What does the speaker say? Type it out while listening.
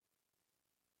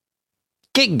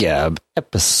Gig Gab,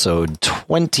 episode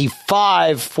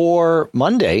 25 for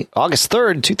Monday, August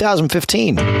 3rd,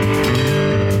 2015.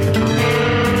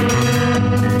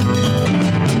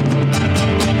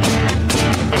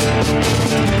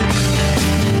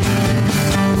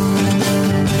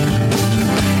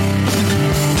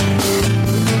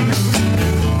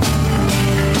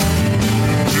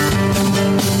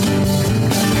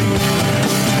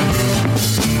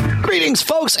 Greetings,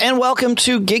 folks, and welcome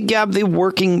to Gig Gab, the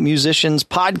Working Musicians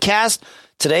podcast.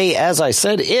 Today, as I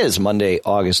said, is Monday,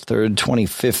 August 3rd,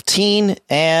 2015,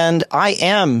 and I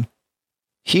am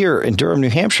here in Durham, New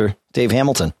Hampshire, Dave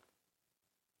Hamilton.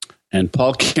 And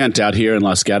Paul Kent out here in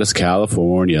Los Gatos,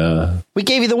 California. We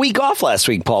gave you the week off last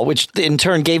week, Paul, which in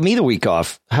turn gave me the week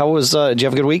off. How was, did you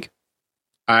have a good week?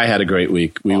 I had a great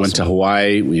week. We went to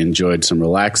Hawaii. We enjoyed some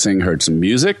relaxing, heard some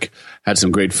music, had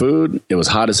some great food. It was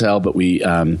hot as hell, but we...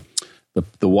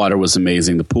 The water was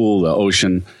amazing. The pool, the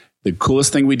ocean. The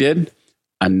coolest thing we did,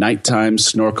 a nighttime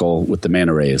snorkel with the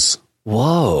manta rays.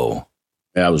 Whoa.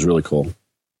 Yeah, it was really cool.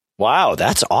 Wow,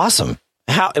 that's awesome.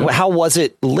 How was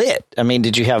it lit? I mean,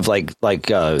 did you have like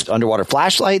underwater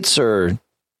flashlights or?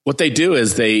 What they do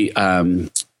is there's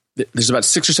about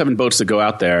 6 or 7 boats that go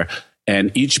out there,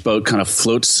 and each boat kind of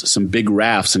floats some big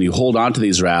rafts, and you hold on to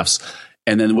these rafts.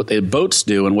 And then what the boats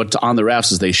do and what's on the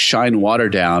rafts is they shine water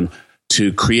down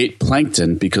to create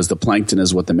plankton, because the plankton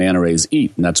is what the manta rays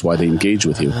eat, and that's why they engage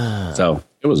with you. So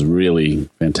it was really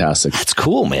fantastic. That's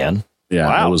cool, man. Yeah,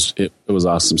 wow. It was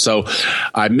awesome. So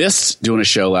I missed doing a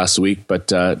show last week, but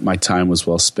my time was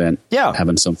well spent. Yeah,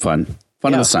 having some fun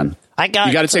in the sun. You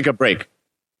got to take a break.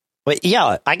 But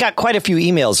yeah, I got quite a few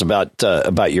emails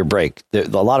about your break. A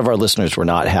lot of our listeners were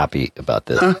not happy about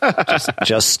this.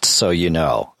 just so you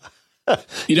know.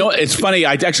 You know, it's funny.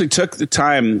 I actually took the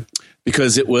time.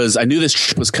 Because I knew this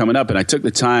trip was coming up, and I took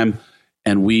the time,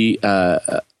 and I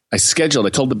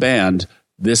told the band,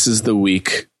 this is the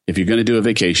week. If you're going to do a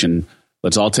vacation,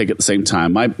 let's all take it at the same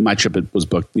time. My trip was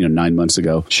booked, 9 months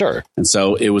ago. Sure. And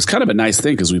so it was kind of a nice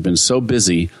thing because we've been so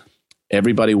busy.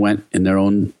 Everybody went in their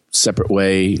own separate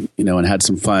way, and had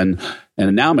some fun.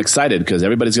 And now I'm excited because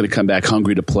everybody's going to come back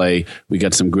hungry to play. We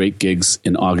got some great gigs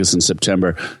in August and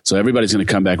September. So everybody's going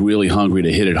to come back really hungry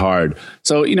to hit it hard.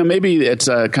 So, maybe it's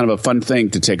kind of a fun thing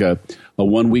to take a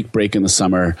 1 week break in the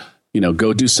summer,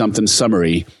 go do something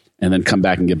summery and then come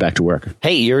back and get back to work.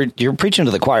 Hey, you're preaching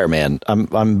to the choir, man. I'm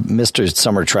Mr.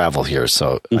 Summer Travel here.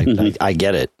 So I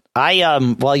get it.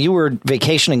 While you were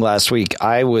vacationing last week,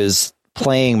 I was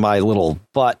playing my little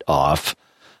butt off.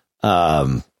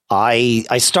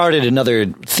 I started another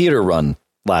theater run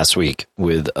last week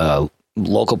with a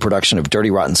local production of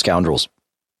Dirty Rotten Scoundrels.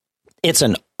 It's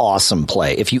an awesome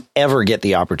play. If you ever get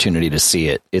the opportunity to see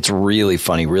it, it's really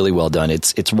funny, really well done.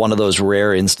 It's one of those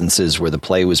rare instances where the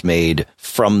play was made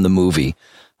from the movie.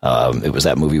 It was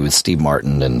that movie with Steve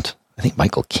Martin and I think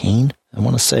Michael Caine, I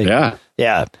want to say.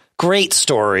 Yeah. Great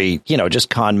story, just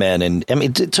con men. And I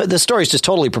mean, the story is just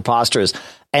totally preposterous.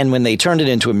 And when they turned it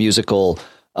into a musical,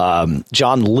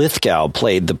 John Lithgow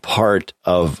played the part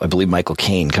of, I believe, Michael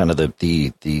Caine, kind of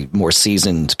the more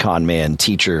seasoned con man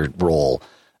teacher role.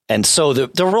 And so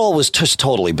the role was just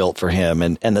totally built for him.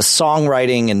 And the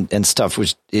songwriting and stuff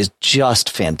is just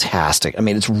fantastic. I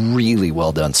mean, it's really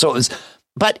well done.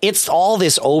 But it's all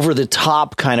this over the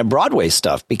top kind of Broadway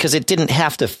stuff because it didn't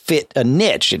have to fit a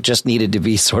niche. It just needed to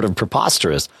be sort of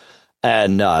preposterous.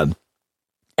 And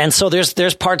so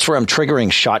there's parts where I'm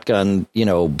triggering shotgun,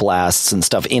 blasts and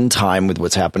stuff in time with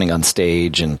what's happening on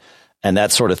stage and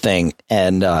that sort of thing.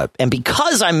 And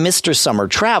because I'm Mr. Summer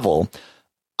Travel,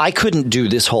 I couldn't do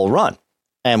this whole run.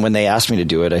 And when they asked me to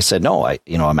do it, I said, no,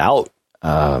 I'm out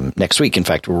next week. In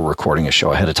fact, we're recording a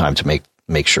show ahead of time to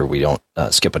make sure we don't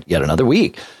skip it yet another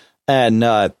week. And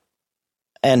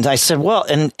I said, well,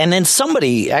 and then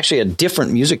somebody, actually a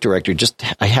different music director,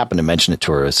 I happened to mention it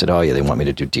to her. I said, oh yeah, they want me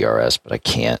to do DRS, but I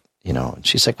can't, and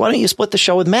she's like, why don't you split the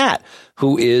show with Matt,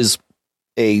 who is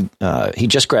he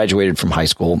just graduated from high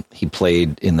school. He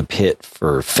played in the pit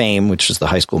for Fame, which is the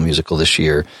high school musical this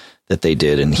year that they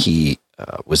did. And he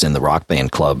was in the Rock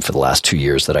Band Club for the last 2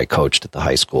 years that I coached at the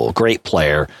high school. Great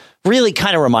player. Really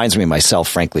kind of reminds me of myself,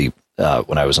 frankly,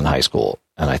 when I was in high school.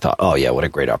 And I thought, oh, yeah, what a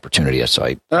great opportunity. So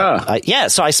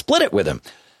I split it with him.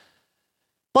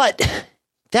 But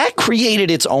that created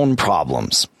its own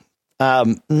problems.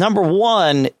 Number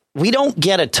one, we don't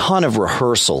get a ton of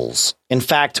rehearsals. In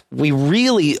fact,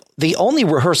 the only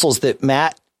rehearsals that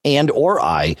Matt or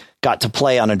I got to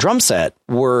play on a drum set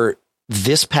were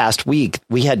this past week.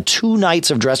 We had 2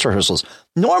 nights of dress rehearsals.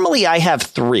 Normally I have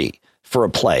 3 for a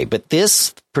play, but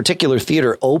this particular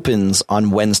theater opens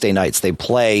on Wednesday nights. They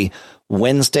play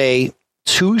Wednesday,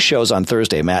 2 shows on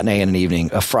Thursday, a matinee and an evening,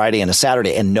 a Friday and a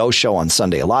Saturday, and no show on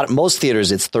Sunday. Most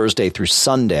theaters, it's Thursday through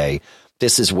Sunday.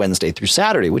 This is Wednesday through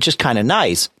Saturday, which is kind of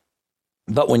nice.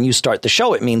 But when you start the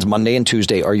show, it means Monday and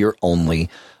Tuesday are your only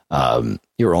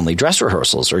dress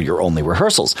rehearsals or your only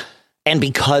rehearsals. And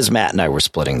because Matt and I were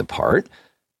splitting the part,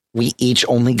 we each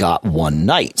only got one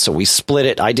night. So we split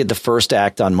it. I did the first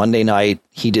act on Monday night.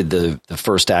 He did the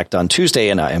first act on Tuesday,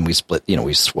 and we split,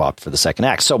 we swapped for the second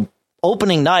act. So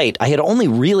opening night, I had only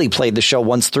really played the show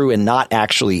once through and not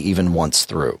actually even once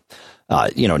through,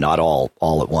 not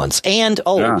all at once. And,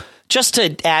 just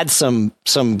to add some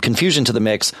confusion to the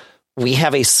mix, we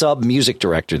have a sub music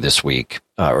director this week,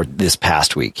 or this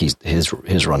past week.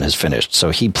 His run has finished. So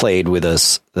he played with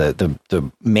us.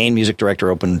 The main music director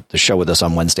opened the show with us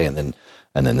on Wednesday, and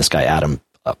then this guy, Adam,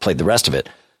 played the rest of it.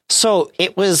 So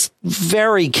it was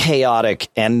very chaotic,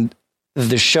 and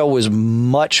the show was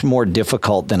much more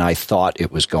difficult than I thought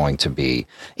it was going to be.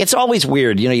 It's always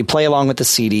weird. You play along with the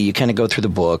CD, you kind of go through the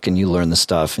book and you learn the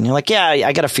stuff, and you're like, yeah,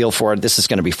 I got a feel for it. This is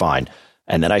going to be fine.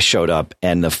 And then I showed up,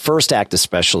 and the first act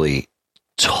especially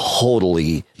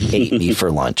totally ate me for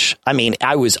lunch. I mean,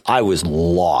 I was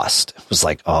lost. It was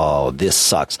like, oh, this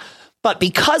sucks. But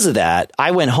because of that,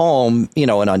 I went home,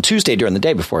 and on Tuesday during the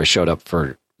day before I showed up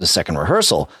for the second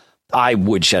rehearsal, I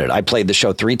woodshed it. I played the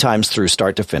show 3 times through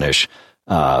start to finish.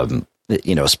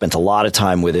 Spent a lot of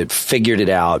time with it, figured it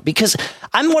out, because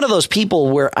I'm one of those people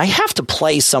where I have to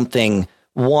play something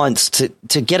once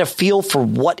to get a feel for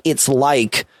what it's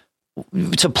like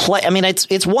to play. I mean,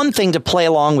 it's one thing to play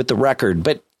along with the record,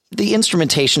 but the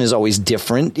instrumentation is always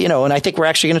different, and I think we're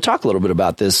actually going to talk a little bit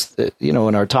about this, in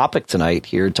our topic tonight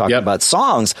here, talking about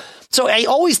songs. So I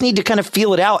always need to kind of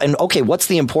feel it out and, okay, what's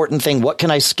the important thing? What can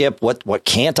I skip? What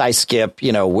can't I skip?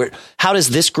 How does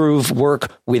this groove work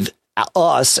with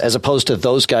us as opposed to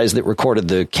those guys that recorded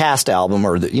the cast album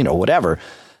or whatever.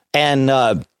 And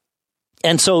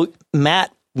so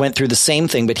Matt went through the same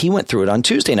thing, but he went through it on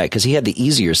Tuesday night because he had the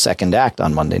easier second act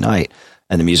on Monday night.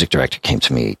 And the music director came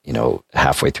to me,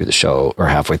 halfway through the show or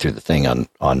halfway through the thing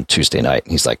on Tuesday night.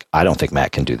 And he's like, I don't think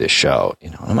Matt can do this show.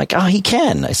 And I'm like, oh, he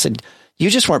can. I said, you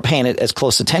just weren't paying it as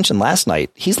close attention last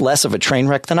night. He's less of a train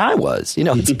wreck than I was.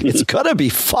 It's going to be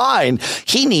fine.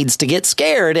 He needs to get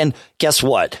scared. And guess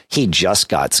what? He just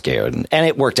got scared, and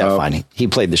it worked out fine. He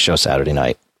played the show Saturday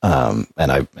night. And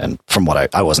from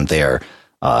what I wasn't there,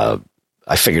 I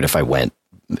figured if I went,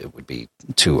 it would be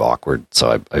too awkward.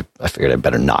 So I figured I'd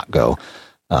better not go.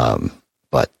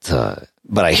 But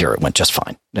I hear it went just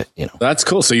fine. That's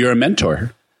cool. So you're a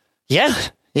mentor. Yeah.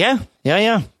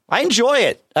 I enjoy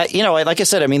it. Like I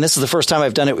said, I mean, this is the first time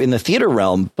I've done it in the theater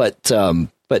realm, but doing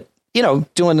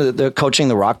the coaching,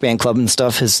 the Rock Band Club and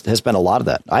stuff has been a lot of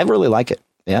that. I really like it.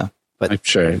 Yeah. But I'm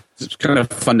sure it's kind of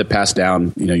fun to pass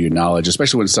down, your knowledge,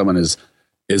 especially when someone is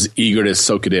eager to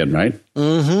soak it in. Right.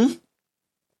 Mm-hmm.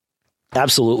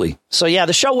 Absolutely. So yeah,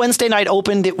 the show Wednesday night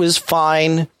opened. It was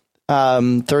fine.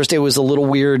 Thursday was a little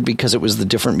weird because it was the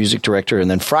different music director. And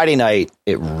then Friday night,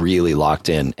 it really locked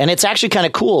in. And it's actually kind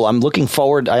of cool. I'm looking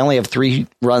forward. I only have 3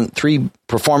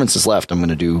 performances left. I'm going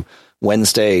to do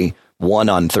Wednesday, 1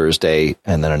 on Thursday,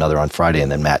 and then another on Friday.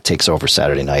 And then Matt takes over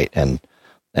Saturday night and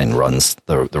runs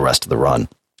the rest of the run.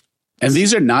 And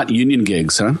these are not union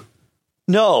gigs, huh?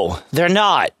 No, they're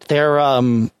not. They're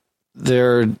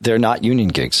not union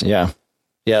gigs. Yeah.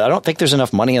 Yeah, I don't think there's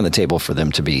enough money on the table for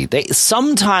them to be.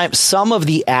 Sometimes some of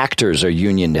the actors are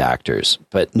union actors,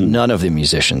 but none of the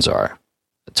musicians are,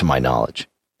 to my knowledge.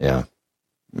 Yeah.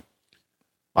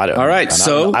 I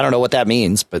don't know what that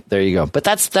means, but there you go. But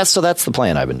that's the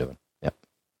plan I've been doing. Yeah.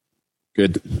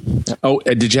 Good. Yep. Oh,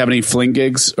 did you have any fling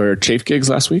gigs or chafe gigs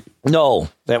last week? No,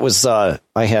 that was I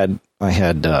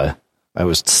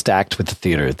was stacked with the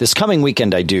theater. This coming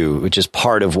weekend I do, which is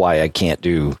part of why I can't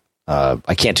do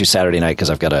Saturday night because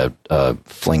I've got a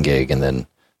fling gig, and then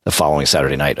the following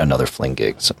Saturday night another fling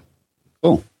gig. So,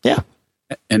 cool. Yeah.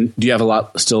 And do you have a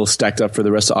lot still stacked up for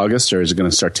the rest of August, or is it going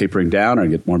to start tapering down, or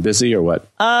get more busy, or what?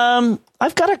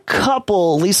 I've got a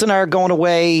couple. Lisa and I are going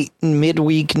away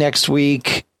midweek next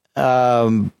week,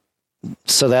 so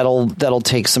that'll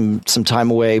take some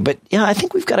time away. But yeah, I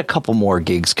think we've got a couple more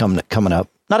gigs coming up.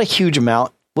 Not a huge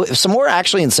amount. Some more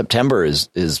actually in September is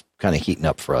kind of heating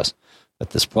up for us at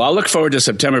this point. Well, I'll look forward to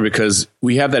September because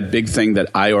we have that big thing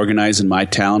that I organize in my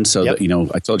town. So that,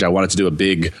 I told you I wanted to do a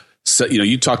big,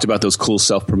 you talked about those cool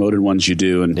self-promoted ones you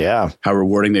do and how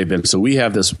rewarding they've been. So we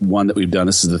have this one that we've done.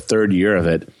 This is the 3rd year of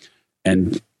it.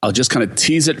 And I'll just kind of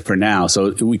tease it for now.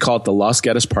 So we call it the Los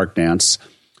Gatos Park Dance.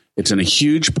 It's in a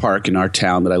huge park in our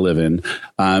town that I live in.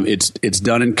 It's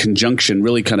done in conjunction,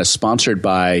 really kind of sponsored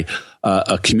by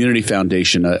a community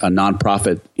foundation, a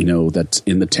nonprofit, that's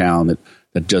in the town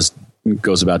that just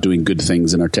goes about doing good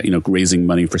things in our, raising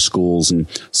money for schools and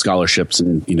scholarships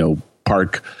and,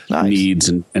 park needs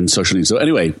and social needs. So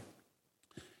anyway,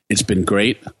 it's been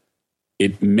great.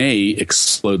 It may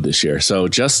explode this year. So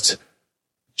just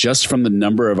from the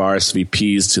number of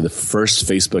RSVPs to the first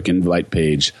Facebook invite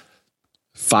page,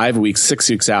 6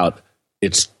 weeks out,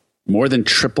 it's more than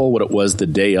triple what it was the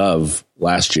day of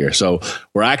last year. So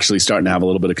we're actually starting to have a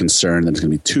little bit of concern that it's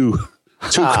going to be too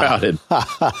crowded.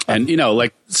 And,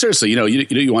 seriously,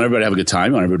 you want everybody to have a good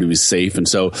time. You want everybody to be safe. And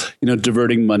so,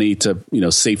 diverting money to,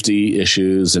 safety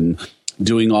issues and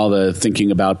doing all the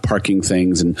thinking about parking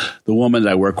things. And the woman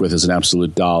that I work with is an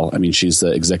absolute doll. I mean, she's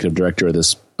the executive director of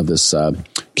this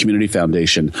community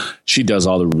foundation. She does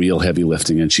all the real heavy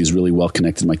lifting, and she's really well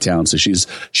connected in my town. So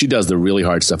she does the really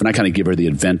hard stuff, and I kind of give her the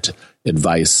event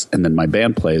advice, and then my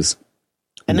band plays.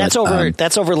 And that's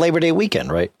over Labor Day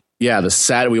weekend, right? Yeah, the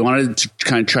Saturday. We wanted to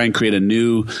kind of try and create a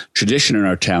new tradition in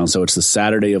our town. So it's the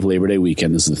Saturday of Labor Day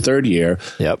weekend. This is the third year.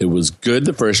 Yep. It was good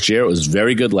the first year. It was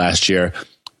very good last year,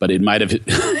 but it might have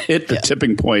hit the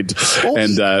tipping point. Well,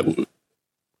 and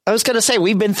I was going to say,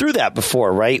 we've been through that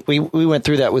before, right? We went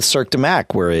through that with Cirque du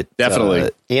Mac, where it definitely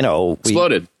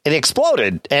exploded. It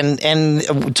exploded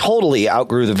and totally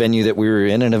outgrew the venue that we were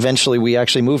in, and eventually we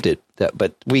actually moved it.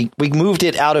 But we moved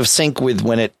it out of sync with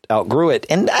when it outgrew it,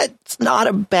 and that's not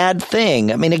a bad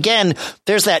thing. I mean, again,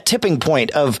 there's that tipping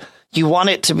point of you want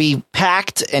it to be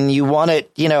packed, and you want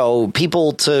it,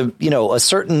 people to, a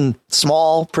certain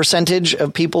small percentage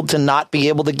of people to not be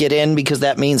able to get in, because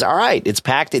that means, all right, it's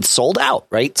packed, it's sold out,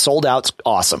 right? Sold out's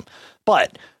awesome.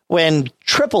 But when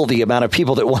triple the amount of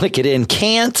people that want to get in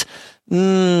can't,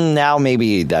 now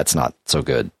maybe that's not so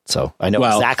good. So I know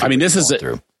exactly. I mean, this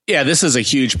is a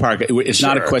huge park. It's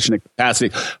not a question of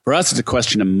capacity for us. It's a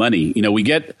question of money.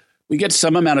 We get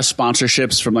some amount of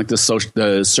sponsorships from like the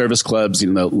service clubs,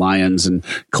 the Lions and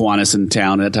Kiwanis in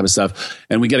town and that type of stuff.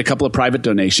 And we get a couple of private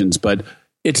donations, but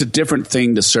it's a different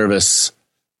thing to service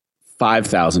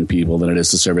 5,000 people than it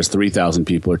is to service 3,000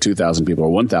 people or 2,000 people or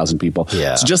 1,000 people.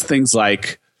 Yeah. It's just things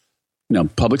like,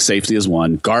 public safety is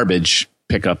one, garbage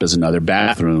pickup is another,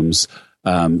 bathrooms,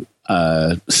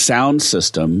 sound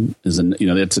system is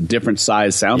it's a different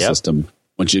size sound system.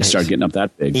 Once you start getting up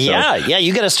that big. Yeah.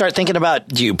 You got to start thinking about,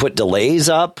 do you put delays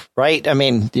up? Right. I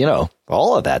mean,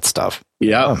 all of that stuff.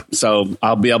 Yeah. So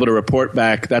I'll be able to report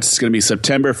back. That's going to be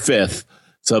September 5th.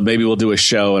 So maybe we'll do a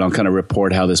show and I'll kind of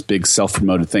report how this big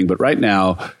self-promoted thing. But right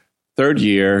now, third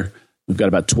year, we've got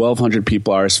about 1,200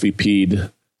 people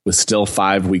RSVP'd with still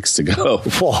 5 weeks to go.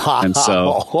 Wow. And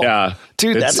so, yeah.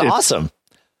 Dude, that's awesome.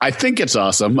 I think it's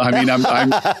awesome. I mean, I'm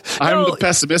the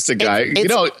pessimistic guy. You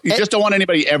just don't want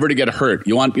anybody ever to get hurt.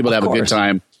 You want people to have a good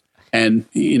time, and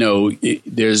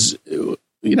there's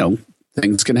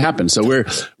things can happen. So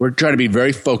we're trying to be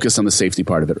very focused on the safety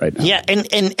part of it right now. Yeah,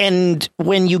 and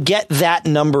when you get that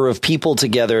number of people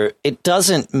together, it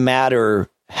doesn't matter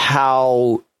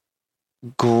how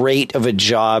great of a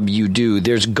job you do.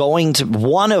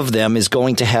 One of them is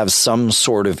going to have some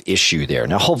sort of issue there.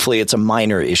 Now, hopefully it's a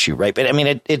minor issue, right? But I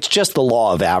mean, it's just the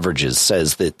law of averages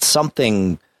says that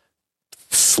something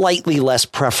slightly less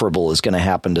preferable is going to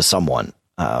happen to someone.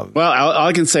 Well, all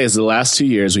I can say is the last 2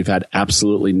 years, we've had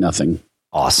absolutely nothing.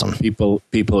 Awesome. People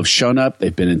have shown up.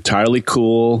 They've been entirely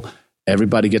cool.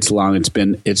 Everybody gets along. It's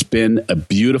been a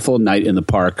beautiful night in the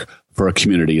park for a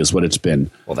community is what it's been.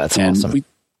 Well, that's awesome.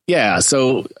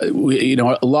 So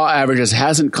law averages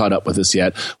hasn't caught up with us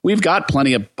yet. We've got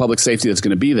plenty of public safety that's going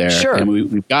to be there, sure, and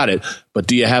we've got it. But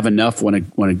do you have enough when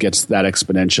it gets that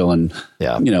exponential? And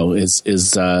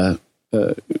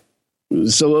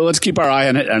so let's keep our eye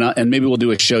on it, and maybe we'll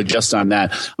do a show just on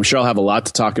that. I'm sure I'll have a lot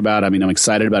to talk about. I mean, I'm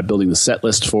excited about building the set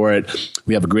list for it.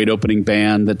 We have a great opening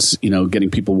band that's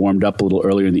getting people warmed up a little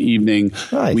earlier in the evening.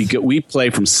 Nice. We play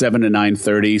from 7 to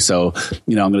 9:30. So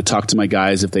I'm going to talk to my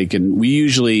guys if they can. We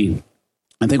usually,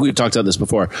 I think we've talked about this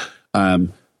before.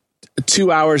 2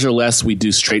 hours or less, we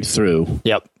do straight through.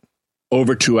 Yep.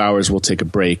 Over 2 hours, we'll take a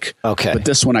break. Okay. But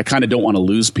this one, I kind of don't want to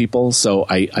lose people, so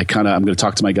I'm going to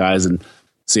talk to my guys and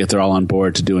see if they're all on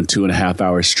board to doing 2.5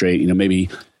 hours straight. Maybe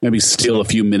steal a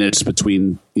few minutes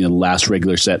between the last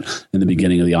regular set and the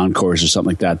beginning of the encores or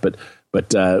something like that. But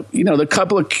there are a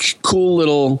couple of cool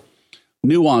little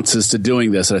nuances to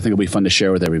doing this that I think will be fun to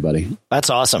share with everybody. That's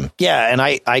awesome. Yeah, and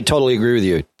I totally agree with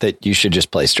you that you should just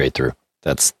play straight through.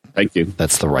 Thank you.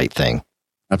 That's the right thing.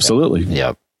 Absolutely.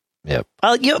 Yep.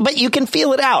 But you can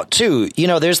feel it out too.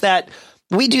 There's that.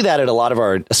 We do that at a lot of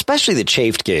our, especially the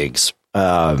chafed gigs.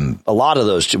 A lot of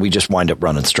those we just wind up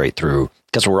running straight through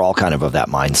because we're all kind of that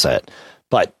mindset.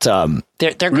 But there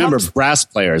remember comes, brass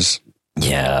players.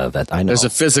 Yeah, that I know. There's a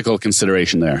physical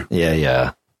consideration there.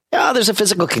 Yeah. There's a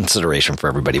physical consideration for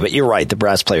everybody, but you're right. The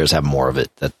brass players have more of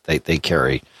it. That they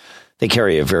carry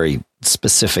a very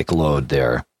specific load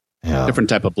there. Yeah. Different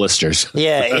type of blisters.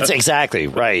 Yeah, it's exactly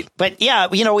right. But yeah,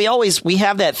 we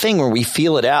have that thing where we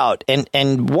feel it out.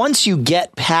 And once you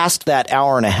get past that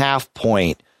hour and a half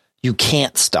point, you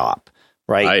can't stop.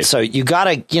 Right. So you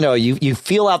gotta, you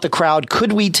feel out the crowd.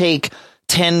 Could we take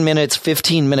 10 minutes,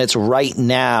 15 minutes right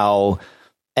now?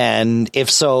 And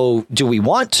if so, do we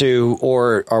want to,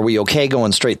 or are we okay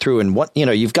going straight through? And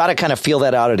you've got to kind of feel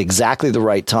that out at exactly the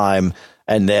right time,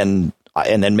 and then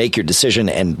make your decision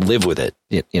and live with it,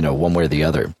 one way or the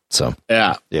other. So,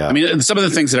 yeah. I mean, some of the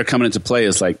things that are coming into play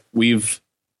is like, we've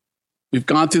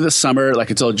gone through the summer. Like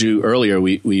I told you earlier,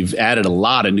 we've added a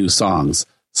lot of new songs.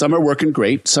 Some are working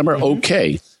great. Some are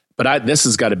okay. But this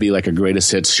has got to be like a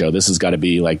greatest hits show. This has got to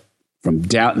be like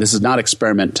this is not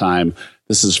experiment time.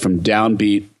 This is from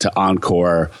downbeat to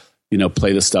encore,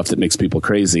 play the stuff that makes people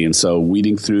crazy. And so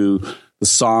weeding through the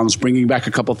songs, bringing back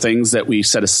a couple things that we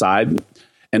set aside.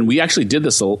 And we actually did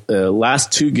this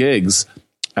last 2 gigs.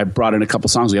 I brought in a couple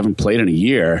songs we haven't played in a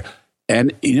year.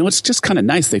 And, it's just kind of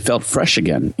nice. They felt fresh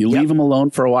again. You leave them alone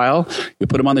for a while. You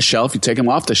put them on the shelf. You take them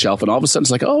off the shelf. And all of a sudden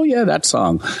it's like, oh, yeah, that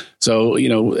song. So,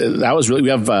 that was really, we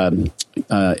have an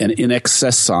In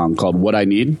Excess song called What I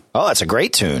Need. Oh, that's a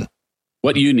great tune.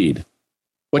 What You Need.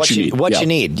 What you need. What you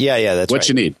need. Yeah, that's what right.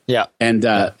 you need. Yeah.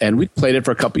 And we played it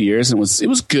for a couple of years, and it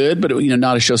was good, but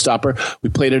not a showstopper. We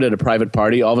played it at a private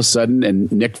party all of a sudden,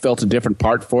 and Nick felt a different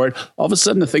part for it. All of a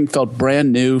sudden the thing felt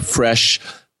brand new, fresh,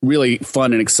 really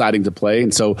fun and exciting to play.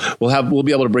 And so we'll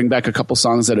be able to bring back a couple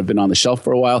songs that have been on the shelf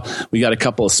for a while. We got a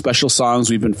couple of special songs.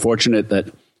 We've been fortunate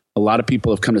that a lot of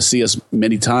people have come to see us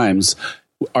many times.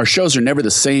 Our shows are never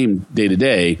the same day to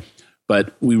day,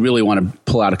 but we really want to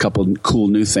pull out a couple of cool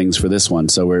new things for this one.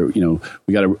 So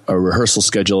we got a rehearsal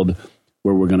scheduled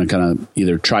where we're going to kind of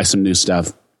either try some new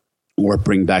stuff or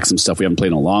bring back some stuff we haven't played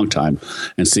in a long time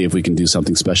and see if we can do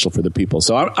something special for the people.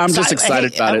 So I'm just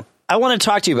excited about it. I want to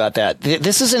talk to you about that.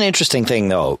 This is an interesting thing,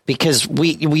 though, because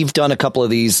we've done a couple of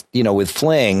these, with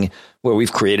Fling, where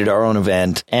we've created our own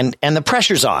event, and the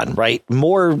pressure's on, right?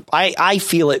 More, I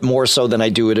feel it more so than I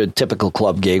do at a typical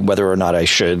club gig. Whether or not I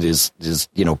should is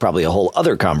probably a whole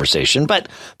other conversation. But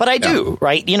I do,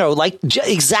 right?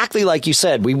 Exactly like you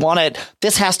said, we want it.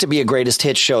 This has to be a greatest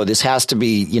hits show. This has to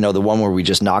be, the one where we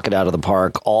just knock it out of the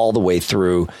park all the way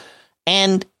through.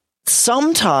 And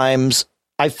sometimes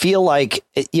I feel like,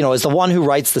 as the one who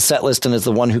writes the set list and as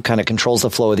the one who kind of controls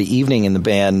the flow of the evening in the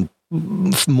band,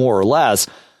 more or less,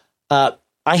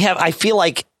 I feel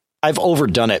like I've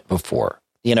overdone it before.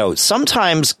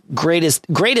 Sometimes greatest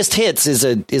hits is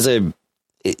a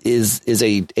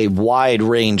wide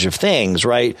range of things,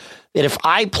 right? And if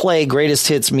I play greatest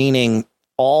hits, meaning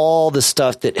all the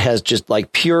stuff that has just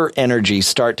like pure energy,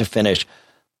 start to finish,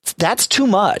 that's too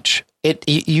much.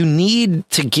 You need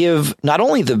to give not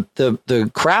only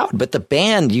the crowd, but the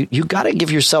band, you got to give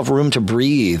yourself room to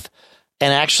breathe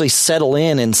and actually settle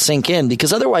in and sink in,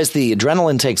 because otherwise the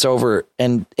adrenaline takes over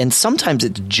and sometimes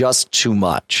it's just too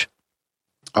much.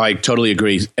 I totally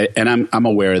agree. And I'm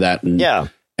aware of that.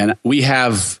 And we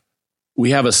have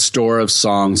a store of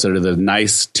songs that are the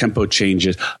nice tempo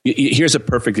changes. Here's a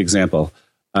perfect example.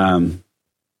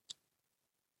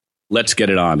 Let's Get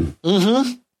It On.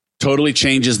 Mm-hmm. Totally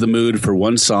changes the mood for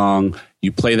one song.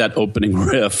 You play that opening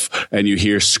riff and you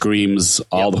hear screams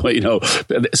all the way,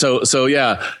 So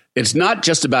yeah, it's not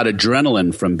just about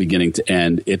adrenaline from beginning to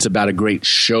end. It's about a great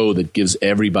show that gives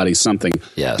everybody something.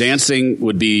 Yes. Dancing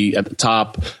would be at the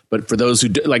top, but for those who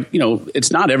do,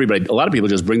 it's not everybody. A lot of people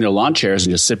just bring their lawn chairs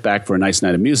and just sit back for a nice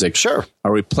night of music. Sure.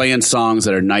 Are we playing songs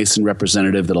that are nice and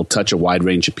representative that'll touch a wide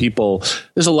range of people?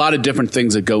 There's a lot of different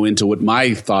things that go into what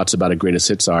my thoughts about a greatest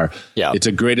hits are. Yeah. It's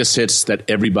a greatest hits that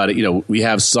everybody, we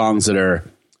have songs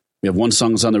we have one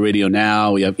song that's on the radio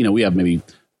now. We have maybe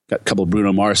got a couple of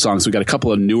Bruno Mars songs. We got a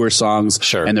couple of newer songs.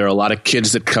 Sure. And there are a lot of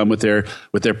kids that come with their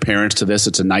parents to this.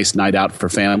 It's a nice night out for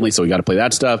family. So we got to play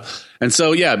that stuff. And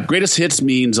so, yeah, greatest hits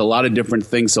means a lot of different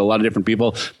things to a lot of different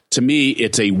people. To me,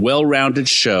 it's a well-rounded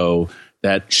show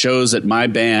that shows that my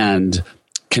band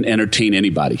can entertain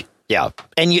anybody. Yeah.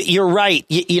 And you're right.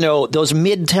 Those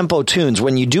mid-tempo tunes,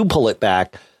 when you do pull it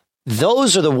back,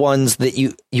 those are the ones that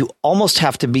you almost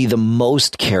have to be the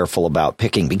most careful about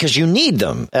picking, because you need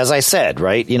them, as I said,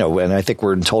 right? And I think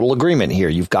we're in total agreement here.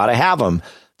 You've got to have them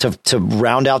to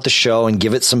round out the show and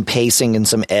give it some pacing and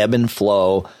some ebb and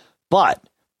flow. But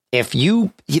if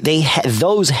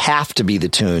those have to be the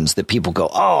tunes that people go,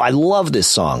 oh, I love this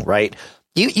song, right?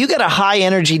 You got a high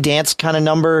energy dance kind of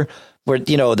number, where,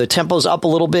 the tempo's up a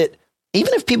little bit.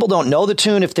 Even if people don't know the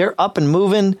tune, if they're up and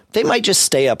moving, they might just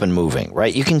stay up and moving,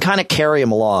 right? You can kind of carry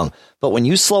them along. But when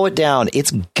you slow it down,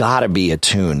 it's got to be a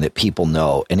tune that people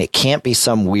know. And it can't be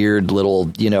some weird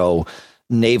little,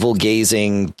 navel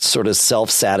gazing, sort of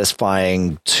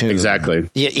self-satisfying tune. Exactly.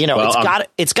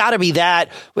 It's got to be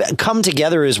that. Come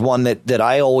Together is one that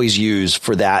I always use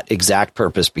for that exact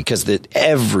purpose, because that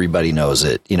everybody knows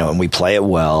it, and we play it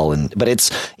well. But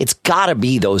it's got to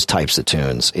be those types of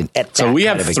tunes. So we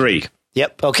have three.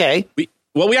 Yep. Okay.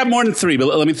 We have more than three, but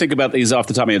let me think about these off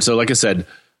the top of my head. So like I said,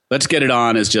 Let's Get It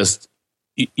On is just,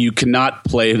 you cannot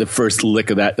play the first lick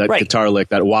of that right. guitar lick,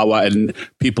 that wah-wah, and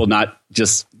people not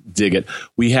just dig it.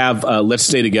 We have Let's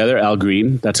Stay Together, Al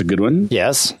Green. That's a good one.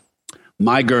 Yes.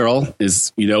 My Girl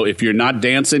is, if you're not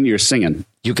dancing, you're singing.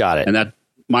 You got it. And that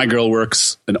My Girl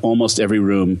works in almost every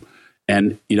room.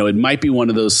 And, it might be one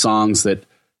of those songs that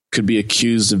could be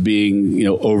accused of being,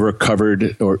 over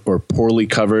covered or poorly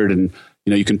covered. And,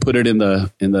 you can put it in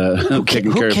the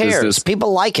taking care of business.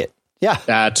 People like it. Yeah,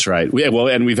 that's right.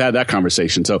 And we've had that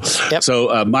conversation.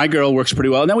 So My Girl works pretty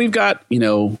well. And then we've got,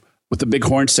 with the big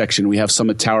horn section, we have some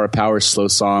of Tower of Power's slow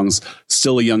songs,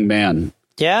 Still a Young Man.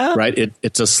 Yeah. Right.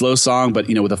 It's a slow song, but,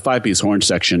 with a 5-piece horn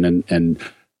section and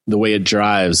the way it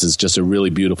drives is just a really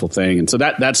beautiful thing. And so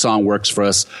that song works for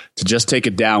us to just take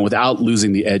it down without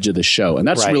losing the edge of the show. And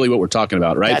that's really what we're talking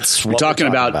about, right? That's what we're talking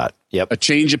about. Yep. A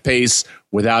change of pace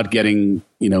without getting,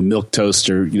 milquetoast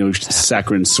or,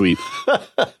 saccharine sweet.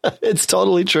 It's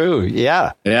totally true.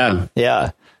 Yeah. Yeah.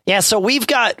 Yeah. Yeah. So we've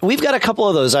got a couple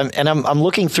of those. I'm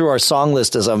looking through our song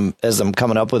list as I'm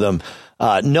coming up with them.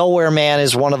 Nowhere Man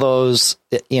is one of those,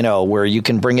 where you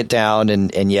can bring it down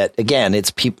and yet again,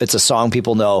 it's a song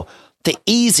people know. The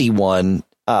easy one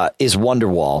is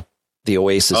Wonderwall, the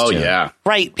Oasis tune. Yeah.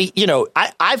 Right.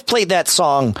 I've played that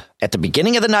song at the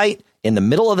beginning of the night, in the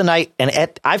middle of the night, and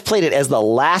I've played it as the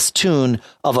last tune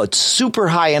of a super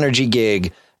high energy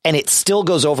gig, and it still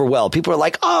goes over well. People are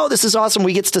like, "Oh, this is awesome.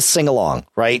 We get to sing along."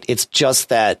 Right. It's just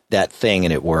that thing,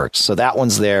 and it works. So that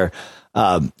one's there.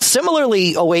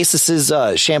 Similarly,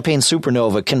 Oasis's Champagne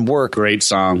Supernova can work. Great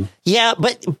song. Yeah,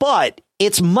 but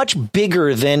it's much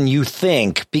bigger than you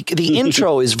think. The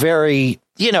intro is very,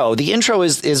 the intro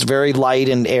is very light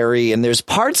and airy, and there's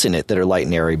parts in it that are light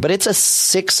and airy, but it's a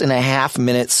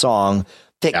 6.5-minute song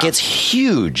that gets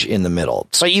huge in the middle.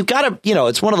 So you got to,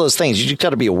 it's one of those things. You just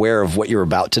got to be aware of what you're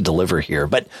about to deliver here.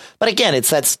 But again, it's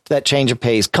that change of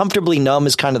pace. Comfortably Numb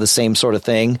is kind of the same sort of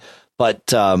thing,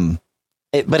 but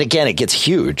again, it gets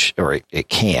huge, or it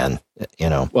can,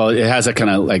 Well, it has a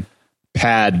kind of like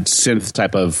pad synth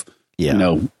type of,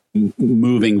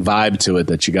 moving vibe to it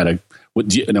that you got to. What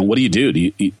do you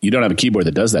do? You don't have a keyboard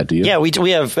that does that, do you? Yeah,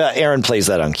 we have Aaron plays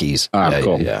that on keys.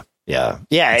 Cool. Yeah,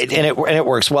 and it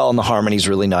works well, and the harmony's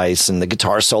really nice, and the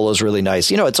guitar solo's really nice.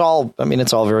 It's all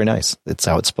very nice. It's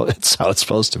how it's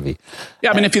supposed to be.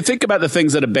 Yeah, if you think about the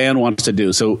things that a band wants to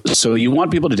do, so you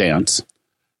want people to dance.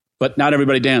 But not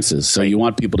everybody dances. So you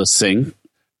want people to sing.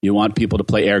 You want people to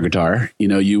play air guitar.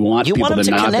 You want people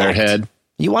to nod their head.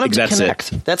 You want them to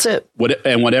connect. That's it.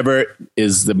 And whatever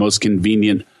is the most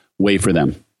convenient way for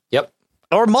them. Yep.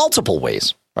 Or multiple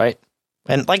ways, right?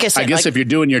 And like I said, I guess if you're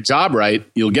doing your job right,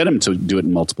 you'll get them to do it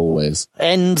in multiple ways.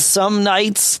 And some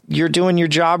nights you're doing your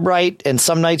job right, and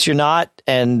some nights you're not.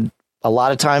 And a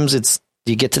lot of times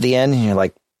you get to the end and you're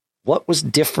like, what was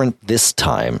different this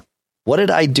time? What did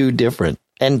I do different?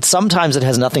 And sometimes it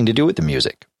has nothing to do with the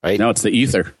music, right? No, it's the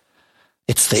ether.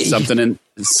 It's the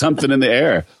something in the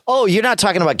air. Oh, you're not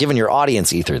talking about giving your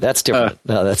audience ether. That's different.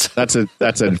 No, that's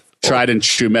a tried and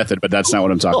true method, but that's not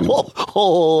what I'm talking about.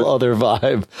 Whole other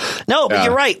vibe. No, but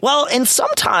you're right. Well, and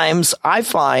sometimes I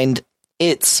find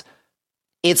it's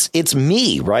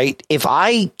me, right? If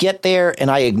I get there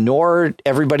and I ignore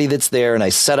everybody that's there and I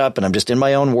set up and I'm just in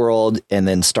my own world and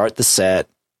then start the set,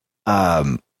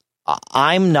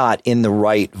 I'm not in the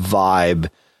right vibe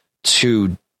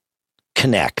to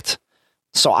connect.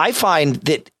 So I find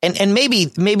that, and maybe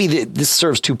this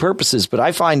serves two purposes, but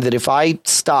I find that if I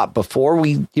stop before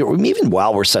we, even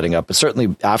while we're setting up, but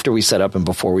certainly after we set up and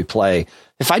before we play,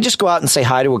 if I just go out and say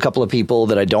hi to a couple of people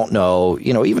that I don't know,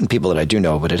 even people that I do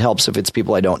know, but it helps if it's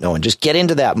people I don't know, and just get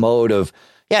into that mode of,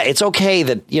 yeah, it's okay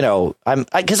that,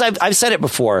 because I've said it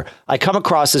before, I come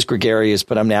across as gregarious,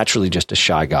 but I'm naturally just a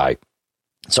shy guy.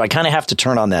 So I kind of have to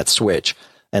turn on that switch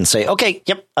and say, okay,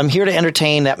 yep, I'm here to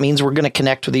entertain. That means we're going to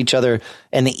connect with each other.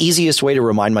 And the easiest way to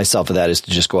remind myself of that is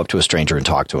to just go up to a stranger and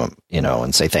talk to him,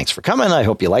 and say, thanks for coming. I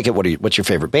hope you like it. What's your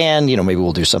favorite band? Maybe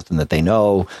we'll do something that they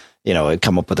know,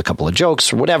 come up with a couple of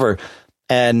jokes or whatever.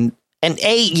 And And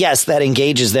yes, that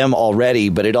engages them already,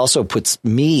 but it also puts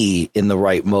me in the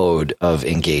right mode of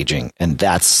engaging. And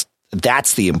that's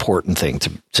the important thing,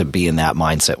 to be in that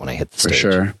mindset when I hit the stage. For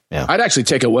sure. Yeah. I'd actually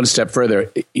take it one step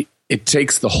further. It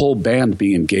takes the whole band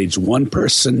being engaged. One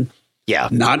person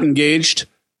not engaged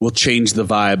will change the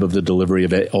vibe of the delivery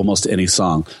of almost any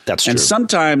song. That's true. And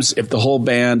sometimes if the whole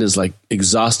band is like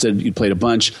exhausted, you played a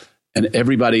bunch, and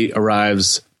everybody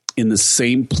arrives in the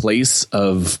same place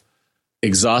of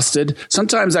exhausted,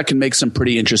 sometimes that can make some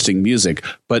pretty interesting music.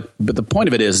 But the point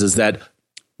of it is that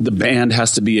the band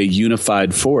has to be a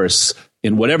unified force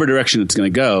in whatever direction it's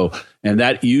going to go. And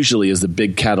that usually is the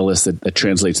big catalyst that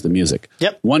translates the music.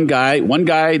 Yep. One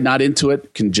guy not into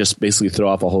it can just basically throw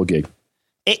off a whole gig.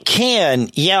 It can.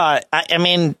 Yeah. I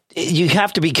mean, you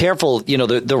have to be careful. You know,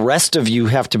 the rest of you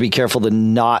have to be careful to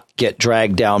not get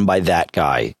dragged down by that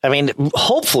guy. I mean,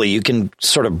 hopefully you can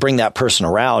sort of bring that person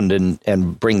around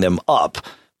and bring them up.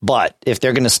 But if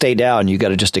they're going to stay down, you got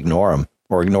to just ignore them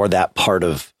or ignore that part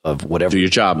of whatever. Do your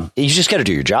job. You just got to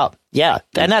do your job. Yeah.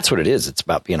 And that's what it is. It's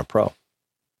about being a pro.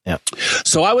 Yeah.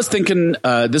 So I was thinking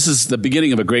this is the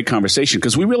beginning of a great conversation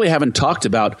because we really haven't talked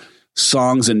about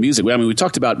songs and music. I mean, we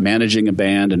talked about managing a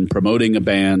band and promoting a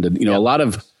band and, a lot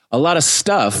of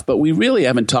stuff, but we really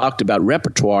haven't talked about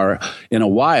repertoire in a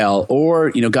while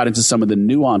or, got into some of the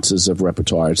nuances of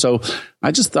repertoire. So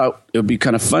I just thought it would be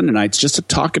kind of fun tonight just to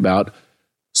talk about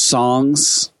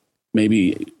songs,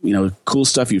 maybe, cool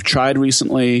stuff you've tried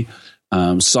recently,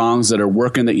 songs that are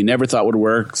working that you never thought would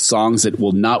work, songs that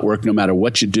will not work no matter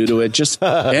what you do to it. Just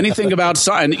anything about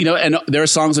song, and there are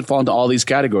songs that fall into all these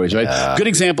categories, right? Yeah. Good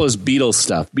example is Beatles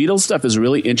stuff. Beatles stuff is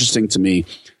really interesting to me.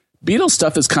 Beatles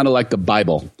stuff is kind of like the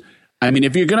Bible. I mean,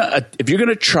 if you're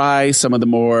gonna try some of the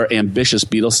more ambitious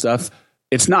Beatles stuff,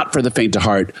 it's not for the faint of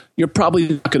heart. You're probably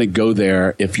not going to go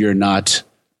there if you're not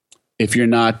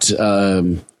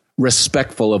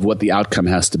respectful of what the outcome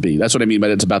has to be. That's what I mean by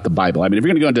it's about the Bible. I mean, if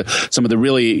you're going to go into some of the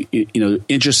really,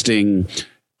 interesting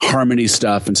harmony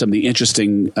stuff and some of the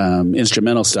interesting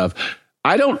instrumental stuff,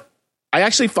 I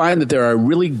actually find that there are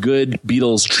really good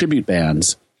Beatles tribute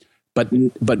bands, but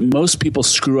most people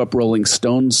screw up Rolling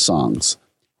Stones songs.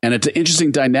 And it's an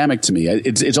interesting dynamic to me.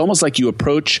 It's almost like you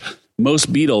approach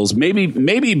most Beatles,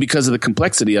 maybe because of the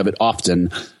complexity of it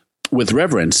often, with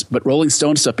reverence, but Rolling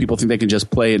Stone stuff, people think they can just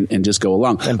play and just go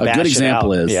along. A good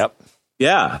example is,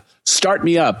 Start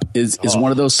Me Up is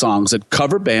one of those songs that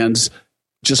cover bands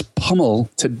just pummel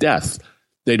to death.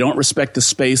 They don't respect the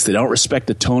space. They don't respect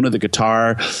the tone of the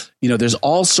guitar. There's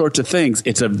all sorts of things.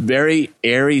 It's a very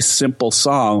airy, simple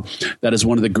song that is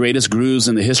one of the greatest grooves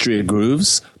in the history of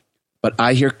grooves. But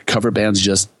I hear cover bands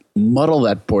just muddle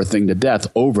that poor thing to death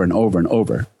over and over and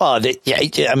over. Oh,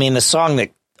 I mean, the song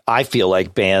that I feel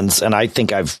like bands, and I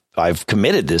think I've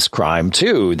committed this crime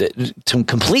too, that to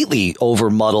completely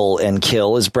over muddle and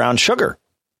kill is Brown Sugar.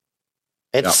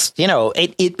 It's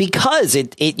because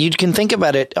you can think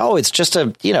about it. Oh, it's just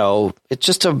a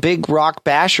big rock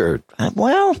basher.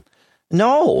 Well,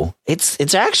 no,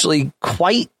 it's actually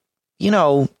quite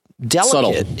delicate.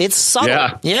 Subtle. It's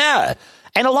subtle. Yeah.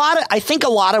 And I think a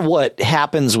lot of what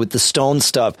happens with the Stones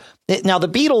stuff. Now, the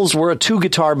Beatles were a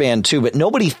 2-guitar band, too, but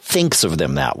nobody thinks of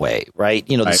them that way, right?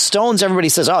 The Stones, everybody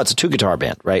says, oh, it's a 2-guitar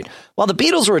band, right? Well, the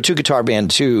Beatles were a 2-guitar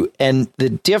band, too. And the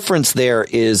difference there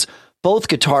is both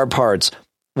guitar parts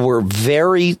were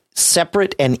very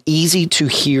separate and easy to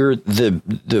hear the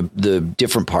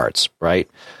different parts, right?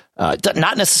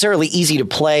 Not necessarily easy to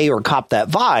play or cop that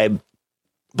vibe,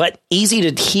 but easy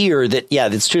to hear that,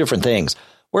 it's two different things.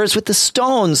 Whereas with the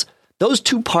Stones, those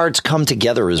two parts come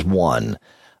together as one.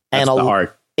 That's the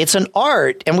art. It's an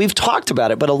art, and we've talked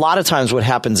about it, but a lot of times what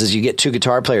happens is you get two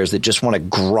guitar players that just want to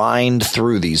grind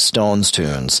through these Stones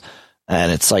tunes.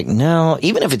 And it's like, no,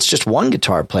 even if it's just one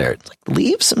guitar player, it's like,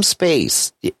 leave some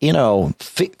space,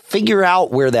 figure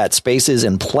out where that space is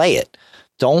and play it.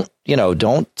 Don't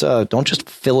just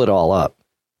fill it all up.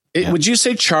 Would you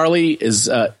say Charlie is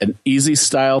an easy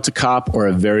style to cop or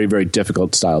a very, very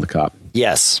difficult style to cop?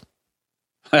 Yes.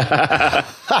 Love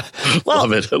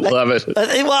it.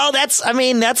 Well, that's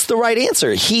the right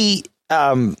answer. He,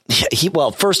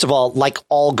 first of all, like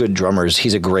all good drummers,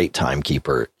 he's a great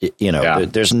timekeeper.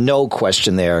 There's no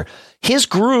question there. His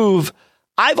groove,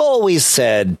 I've always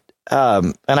said,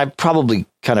 and I've probably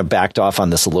kind of backed off on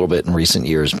this a little bit in recent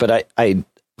years, but I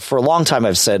for a long time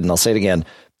I've said, and I'll say it again,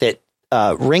 that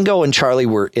Ringo and Charlie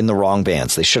were in the wrong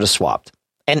bands. They should have swapped.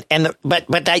 But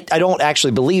I don't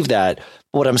actually believe that.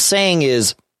 What I'm saying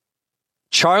is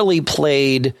Charlie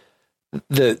played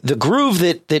the groove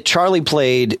that Charlie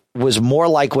played was more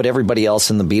like what everybody else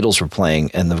in the Beatles were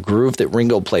playing, and the groove that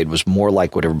Ringo played was more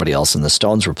like what everybody else in the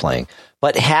Stones were playing.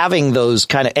 But having those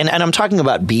kind of, and I'm talking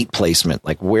about beat placement,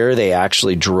 like where they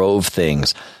actually drove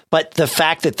things, but the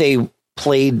fact that they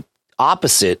played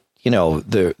opposite,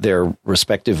 their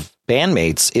respective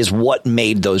bandmates is what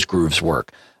made those grooves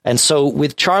work. And so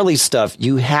with Charlie's stuff,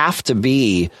 you have to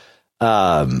be,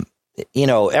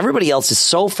 everybody else is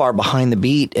so far behind the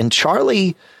beat, and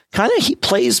Charlie he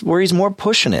plays where he's more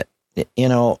pushing it,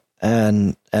 and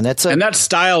it's and that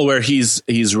style where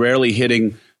he's rarely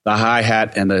hitting the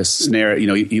hi-hat and the snare,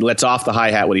 he lets off the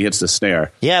hi-hat when he hits the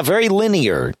snare. Yeah, very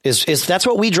linear is that's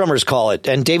what we drummers call it.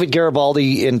 And David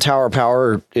Garibaldi in Tower of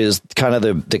Power is kind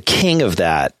of the king of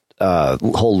that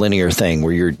whole linear thing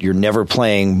where you're never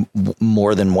playing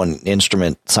more than one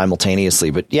instrument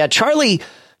simultaneously. But yeah, Charlie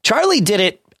did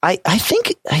it. I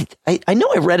think I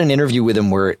know I read an interview with him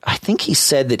where I think he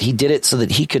said that he did it so that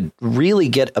he could really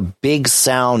get a big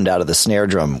sound out of the snare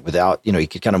drum without, he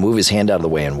could kind of move his hand out of the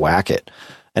way and whack it.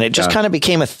 And it just kind of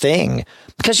became a thing,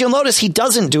 because you'll notice he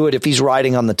doesn't do it if he's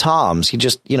riding on the toms. He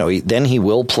just, then he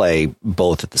will play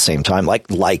both at the same time,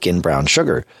 like in Brown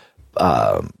Sugar.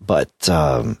 But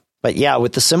yeah,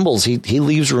 with the cymbals, he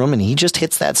leaves room and he just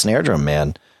hits that snare drum,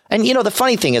 man. And, the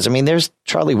funny thing is, there's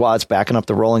Charlie Watts backing up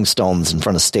the Rolling Stones in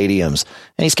front of stadiums,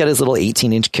 and he's got his little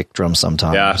 18-inch kick drum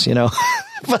sometimes,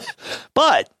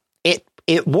 but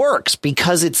it works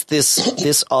because it's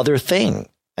this other thing.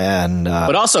 And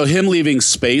but also him leaving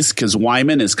space, because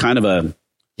Wyman is kind of a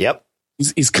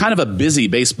he's kind of a busy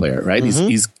bass player, right?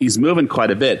 Mm-hmm. He's moving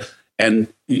quite a bit,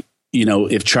 and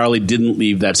if Charlie didn't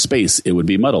leave that space, it would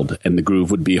be muddled and the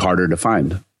groove would be harder to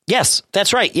find. Yes,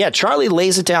 that's right. Yeah, Charlie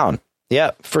lays it down.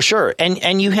 Yeah, for sure.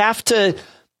 And you have to.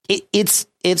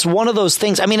 It's one of those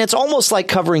things. It's almost like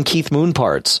covering Keith Moon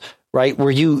parts, right?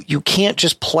 Where you can't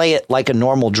just play it like a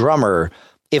normal drummer.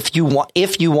 If you want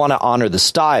to honor the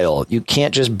style, you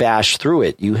can't just bash through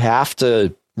it. You have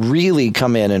to really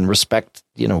come in and respect,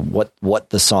 what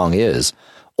the song is,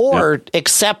 or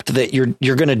accept that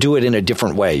you're going to do it in a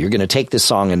different way. You're going to take this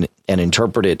song and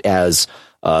interpret it as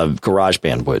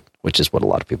GarageBand would, which is what a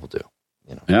lot of people do.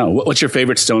 Yeah. What's your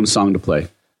favorite Stones song to play?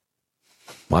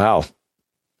 Wow.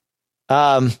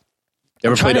 Ever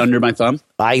played Under My Thumb?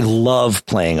 I love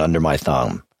playing Under My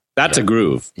Thumb. That's a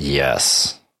groove.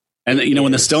 Yes. And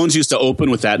when the Stones used to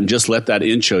open with that and just let that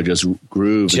intro just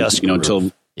groove,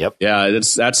 until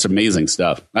that's amazing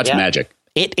stuff. That's magic.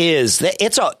 It is.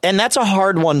 That's a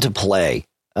hard one to play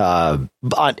on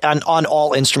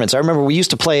all instruments. I remember we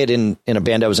used to play it in a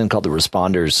band I was in called the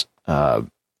Responders,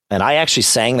 and I actually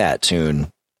sang that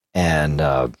tune. And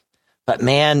but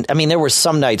man, there were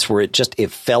some nights where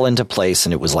it fell into place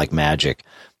and it was like magic,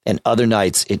 and other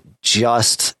nights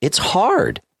it's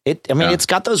hard. It's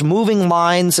got those moving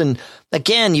lines. And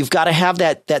again, you've got to have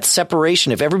that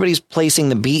separation. If everybody's placing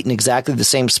the beat in exactly the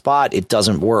same spot, it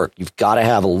doesn't work. You've got to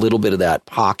have a little bit of that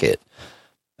pocket.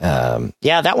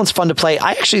 That one's fun to play.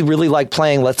 I actually really like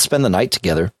playing Let's Spend the Night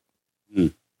Together.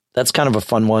 That's kind of a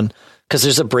fun one, because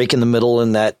there's a break in the middle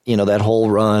and that whole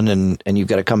run, and you've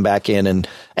got to come back in. And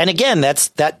again,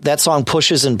 that song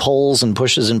pushes and pulls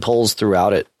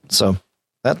throughout it. So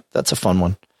that's a fun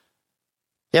one.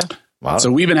 Yeah. Wow.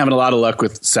 So we've been having a lot of luck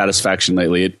with Satisfaction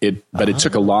lately. But it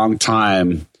took a long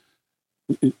time.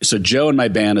 So Joe in my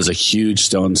band is a huge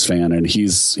Stones fan, and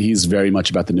he's very much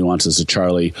about the nuances of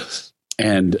Charlie.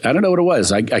 And I don't know what it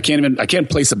was. I can't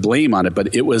place a blame on it,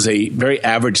 but it was a very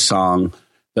average song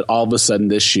that all of a sudden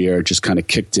this year just kind of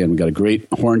kicked in. We got a great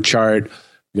horn chart.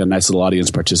 We got a nice little audience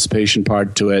participation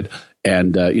part to it.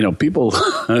 And, people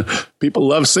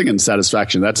love singing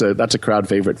Satisfaction. That's a crowd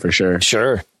favorite for sure.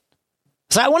 Sure.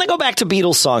 So I want to go back to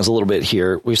Beatles songs a little bit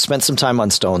here. We've spent some time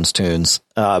on Stones tunes.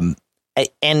 And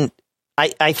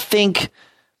I think,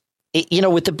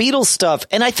 with the Beatles stuff,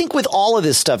 and I think with all of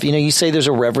this stuff, you say there's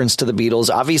a reverence to the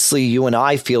Beatles. Obviously, you and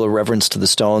I feel a reverence to the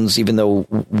Stones, even though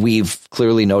we've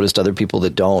clearly noticed other people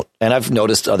that don't. And I've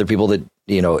noticed other people that,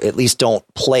 at least don't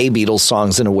play Beatles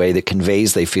songs in a way that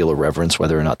conveys they feel a reverence,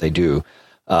 whether or not they do.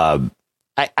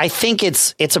 I think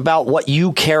it's about what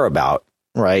you care about,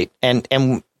 right?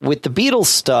 And with the Beatles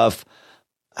stuff,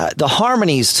 the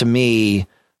harmonies to me,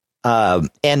 and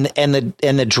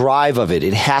the drive of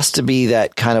it has to be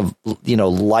that kind of,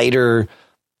 lighter,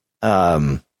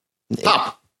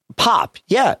 pop.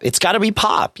 Yeah. It's gotta be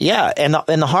pop. Yeah. And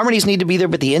the harmonies need to be there,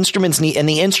 but the instruments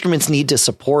need to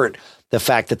support the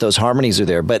fact that those harmonies are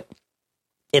there. But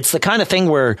it's the kind of thing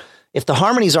where if the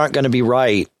harmonies aren't going to be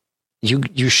right,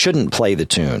 you shouldn't play the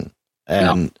tune.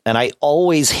 And I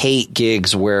always hate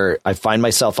gigs where I find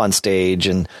myself on stage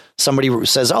and somebody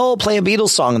says, "Oh, play a Beatles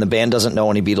song," and the band doesn't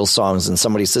know any Beatles songs, and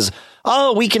somebody says,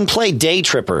 "Oh, we can play Day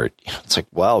Tripper." It's like,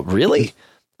 well, really?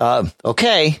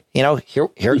 Okay,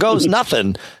 here goes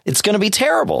nothing. It's going to be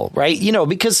terrible, right?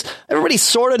 Because everybody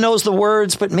sort of knows the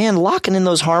words, but man, locking in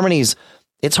those harmonies,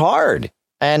 it's hard.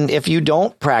 And if you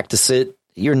don't practice it,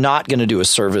 you're not going to do a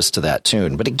service to that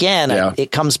tune. But again,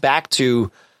 it comes back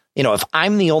to, if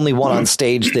I'm the only one on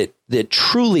stage that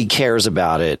truly cares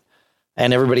about it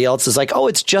and everybody else is like, oh,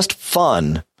 it's just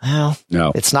fun. Well,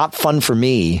 no, it's not fun for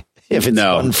me if it's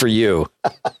fun for you.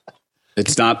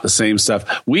 It's not the same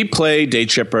stuff. We play Day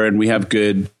Tripper and we have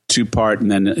good 2-part, and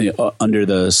then under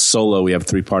the solo, we have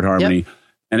 3-part harmony. Yep.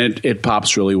 And it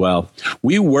pops really well.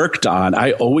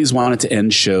 I always wanted to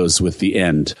end shows with the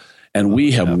end. And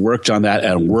we have worked on that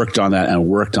and worked on that and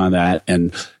worked on that.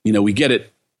 And,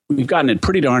 we've gotten it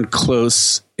pretty darn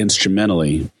close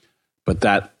instrumentally. But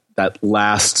that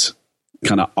last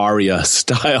kind of aria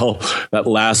style, that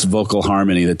last vocal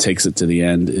harmony that takes it to the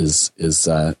end is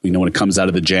when it comes out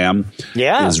of the jam,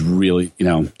 is really,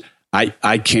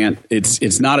 I can't,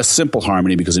 it's not a simple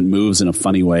harmony because it moves in a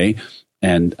funny way.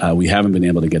 And we haven't been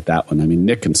able to get that one. I mean,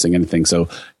 Nick can sing anything, so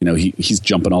he's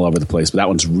jumping all over the place. But that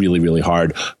one's really, really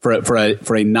hard for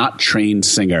a not trained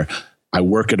singer. I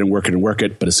work it and work it and work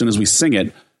it, but as soon as we sing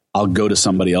it, I'll go to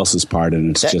somebody else's part,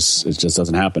 and it just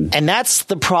doesn't happen. And that's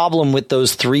the problem with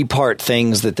those 3-part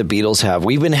things that the Beatles have.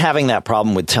 We've been having that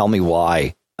problem with "Tell Me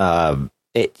Why."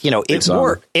 It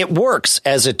works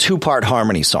as a 2-part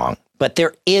harmony song. But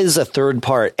there is a 3rd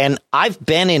part, and I've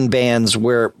been in bands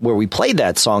where we played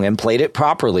that song and played it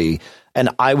properly, and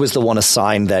I was the one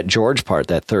assigned that George part,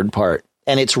 that 3rd part.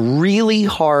 And it's really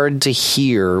hard to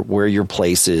hear where your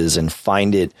place is and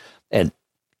find it,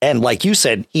 and like you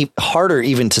said, harder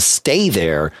even to stay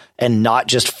there and not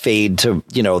just fade to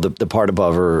the part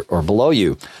above or below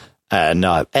you. And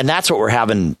that's what we're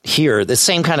having here. The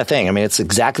same kind of thing. I mean, it's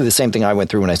exactly the same thing I went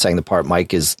through when I sang the part.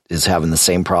 Mike is having the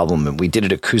same problem. And we did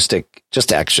it acoustic,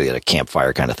 just actually at a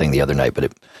campfire kind of thing the other night.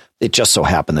 But it just so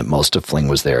happened that most of Fling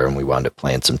was there and we wound up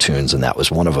playing some tunes, and that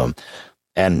was one of them.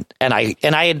 And I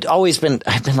had always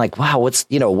I've been like, wow,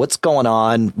 what's going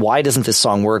on? Why doesn't this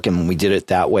song work? And when we did it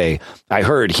that way, I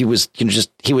heard he was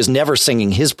never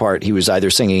singing his part. He was either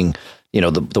singing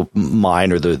the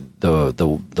mine or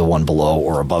the one below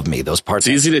or above me. Those parts.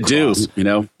 It's easy to do,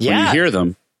 when you hear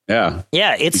them. Yeah.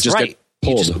 Yeah, it's right.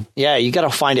 You got to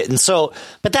find it. And so,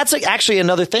 but that's actually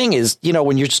another thing is,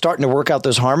 when you're starting to work out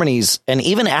those harmonies, and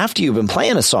even after you've been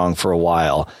playing a song for a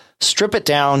while, strip it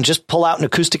down, just pull out an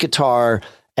acoustic guitar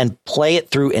and play it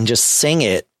through and just sing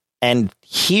it and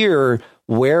hear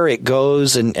where it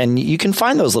goes. And you can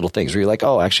find those little things where you're like,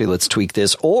 oh, actually, let's tweak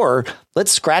this, or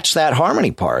let's scratch that harmony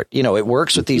part. It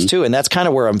works with these two. And that's kind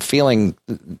of where I'm feeling.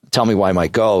 Tell Me Why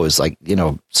might go is like,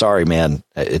 sorry, man,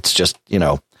 it's just,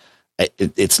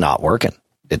 it's not working.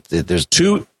 There's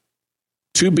two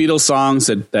Beatles songs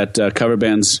that cover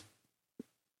bands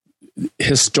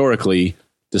historically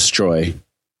destroy.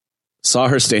 Saw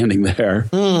Her Standing There.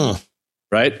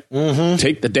 Right? Mm-hmm.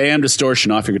 Take the damn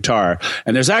distortion off your guitar.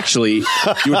 And there's actually,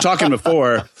 you were talking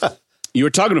before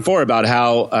about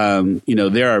how,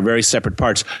 there are very separate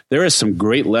parts. There is some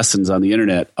great lessons on the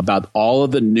internet about all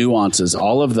of the nuances,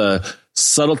 all of the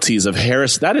subtleties of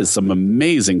Harrison. That is some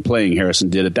amazing playing Harrison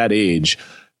did at that age.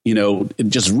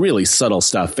 Just really subtle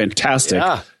stuff. Fantastic,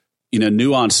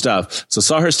 nuanced stuff. So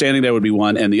Saw Her Standing There would be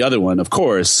one. And the other one, of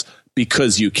course,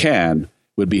 Because You Can,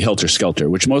 would be Helter Skelter,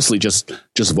 which mostly just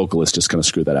vocalists just kind of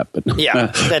screw that up. But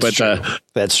that's true.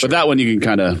 That's true. But that one you can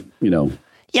kind of,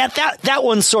 Yeah, that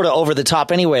one's sort of over the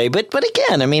top anyway. But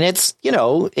again, I mean, it's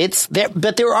there.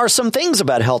 But there are some things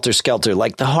about Helter Skelter,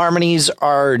 like the harmonies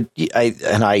are. I'm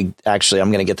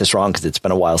going to get this wrong because it's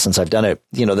been a while since I've done it.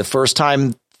 The first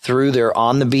time through they're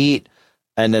on the beat,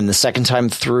 and then the second time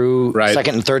through,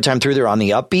 second and third time through they're on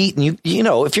the upbeat. And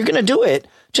if you're going to do it,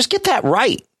 just get that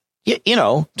right.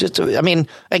 Again,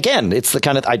 it's the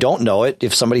kind of, I don't know it.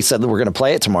 If somebody said that we're going to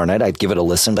play it tomorrow night, I'd give it a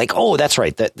listen. Like, oh, that's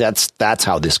right. That's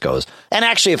how this goes. And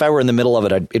actually, if I were in the middle of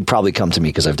it, it'd probably come to me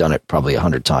because I've done it probably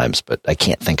 100 times, but I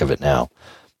can't think of it now.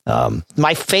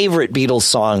 My favorite Beatles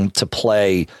song to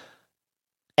play,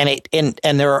 and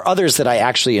there are others that I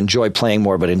actually enjoy playing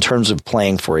more, but in terms of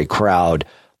playing for a crowd,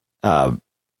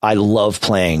 I love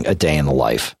playing A Day in the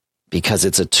Life. Because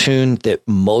it's a tune that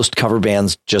most cover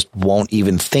bands just won't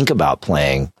even think about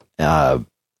playing.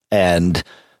 And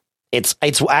it's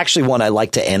actually one I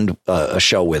like to end a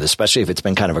show with, especially if it's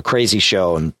been kind of a crazy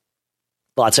show and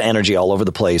lots of energy all over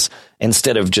the place.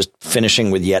 Instead of just finishing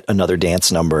with yet another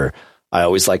dance number, I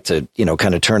always like to,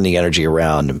 kind of turn the energy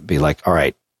around and be like, all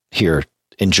right, here,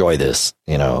 enjoy this,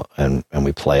 and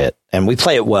we play it, and we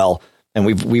play it well. And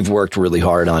we've worked really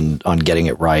hard on getting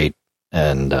it right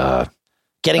and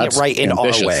getting it right in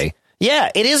our way. Yeah,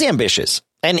 it is ambitious.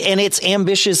 And it's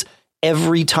ambitious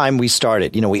every time we start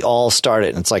it. We all start it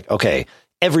and it's like, okay,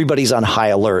 everybody's on high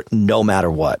alert no matter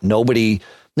what. Nobody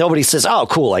says, oh,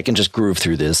 cool, I can just groove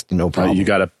through this. No problem. You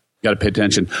got to pay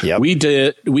attention. Yep. We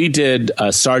did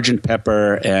Sgt.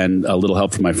 Pepper and A Little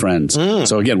Help from My Friends.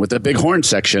 So again, with the big horn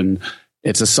section,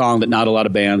 it's a song that not a lot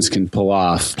of bands can pull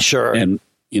off. Sure. And,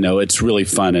 it's really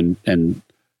fun and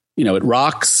it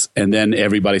rocks, and then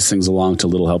everybody sings along to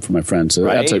Little Help from My Friends. So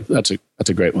right. that's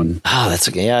a great one. Oh, that's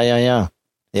okay.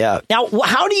 Yeah. Now,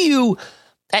 how do you,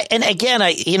 and again,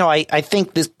 I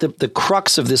think the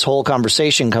crux of this whole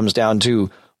conversation comes down to,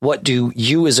 what do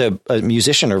you as a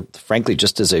musician, or frankly,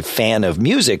 just as a fan of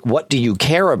music, what do you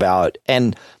care about?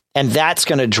 And that's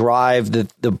going to drive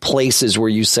the places where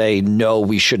you say, no,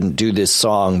 we shouldn't do this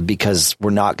song because we're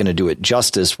not going to do it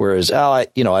justice. Whereas, I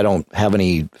don't have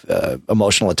any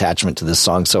emotional attachment to this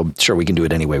song, so sure, we can do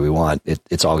it any way we want.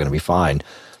 It's all going to be fine.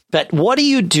 But what do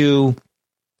you do?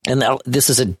 And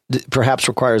this perhaps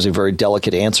requires a very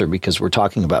delicate answer because we're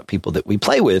talking about people that we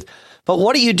play with. But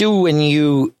what do you do when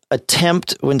you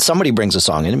when somebody brings a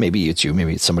song in, and maybe it's you,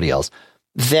 maybe it's somebody else,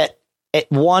 that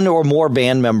one or more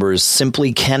band members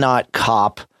simply cannot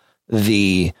cop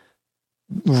the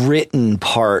written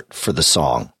part for the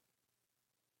song?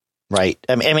 Right.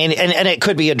 I mean, and it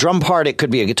could be a drum part, it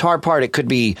could be a guitar part, it could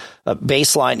be a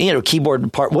bass line,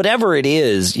 keyboard part, whatever it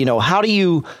is. How do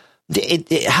you,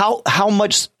 how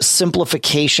much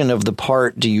simplification of the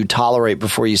part do you tolerate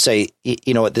before you say,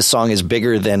 what, this song is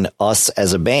bigger than us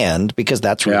as a band? Because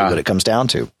that's really what it comes down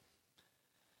to.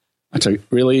 That's a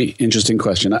really interesting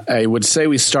question. I would say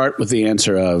we start with the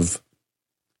answer of,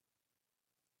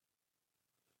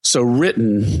 so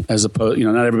written as opposed,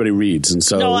 not everybody reads. And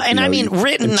so, no, and I mean,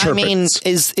 written,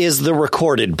 is the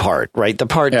recorded part, right? The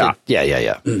part. Yeah.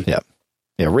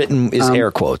 Written is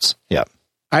air quotes. Yeah.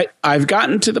 I've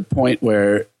gotten to the point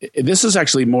where this is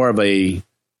actually more of a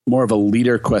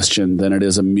leader question than it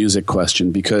is a music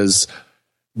question, because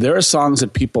there are songs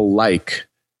that people like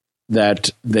that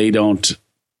they don't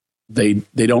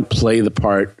play the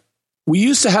part. We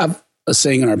used to have a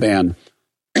saying in our band.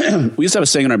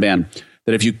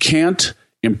 That if you can't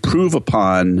improve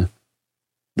upon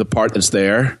the part that's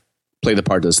there, play the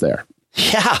part that's there.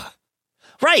 Yeah.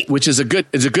 Right. Which is a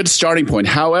good starting point.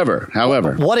 However,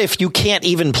 what if you can't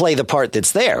even play the part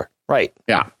that's there? Right.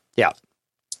 Yeah. Yeah.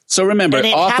 So remember, and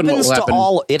it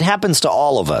happens to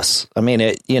all of us. I mean,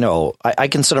 I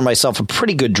consider myself a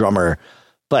pretty good drummer,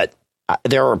 but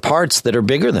there are parts that are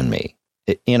bigger than me,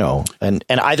 and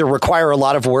either require a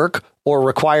lot of work or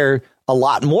require a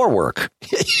lot more work.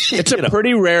 It's a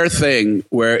pretty rare thing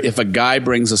where if a guy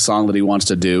brings a song that he wants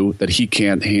to do, that he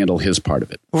can't handle his part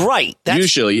of it. Right.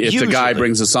 Usually if the guy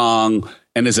brings a song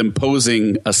and is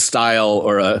imposing a style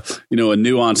or a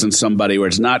nuance in somebody where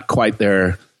it's not quite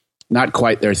their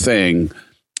thing.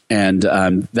 And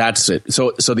that's it.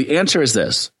 So the answer is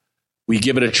this: we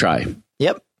give it a try.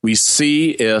 Yep. We see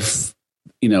if,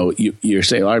 you're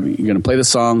saying, you're going to play the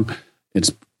song.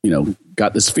 It's,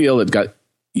 got this feel.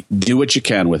 Do what you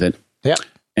can with it. Yeah.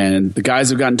 And the guys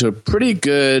have gotten to a pretty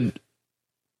good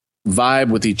vibe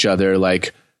with each other.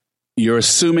 Like, you're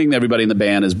assuming that everybody in the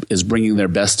band is bringing their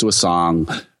best to a song,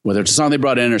 whether it's a song they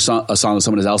brought in or a song that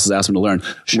someone else has asked them to learn.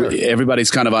 Sure.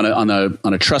 Everybody's kind of on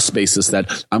a trust basis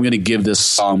that I'm going to give this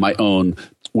song my own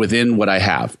within what I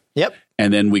have. Yep.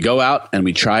 And then we go out and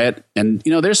we try it. And,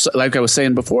 there's, like I was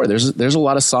saying before, there's a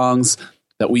lot of songs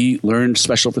that we learned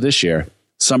special for this year.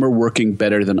 Some are working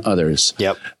better than others.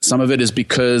 Yep. Some of it is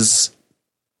because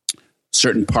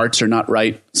certain parts are not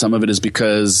right. Some of it is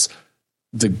because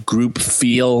the group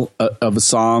feel of a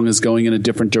song is going in a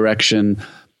different direction.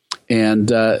 And,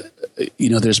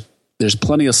 there's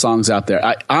plenty of songs out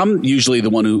there. I'm usually the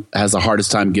one who has the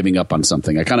hardest time giving up on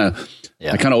something. I kind of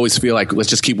always feel like, let's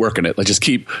just keep working it. Let's just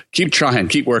keep trying,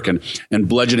 keep working and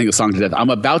bludgeoning the song to death. I'm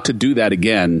about to do that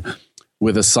again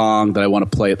with a song that I want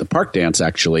to play at the park dance,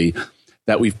 actually,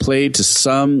 that we've played to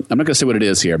some. I'm not going to say what it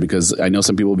is here because I know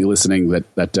some people will be listening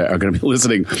that are going to be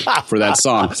listening for that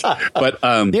song. But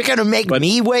you're going to make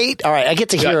me wait. All right, I get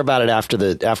to hear about it after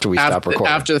we stop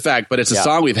recording. After the fact, but it's a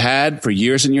song we've had for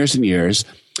years and years and years.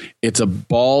 It's a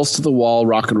balls to the wall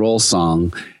rock and roll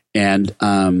song, and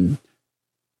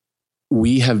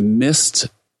we have missed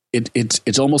it.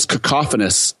 It's almost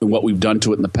cacophonous in what we've done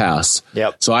to it in the past.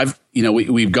 Yep. So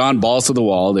we've gone balls to the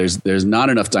wall. There's not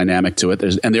enough dynamic to it.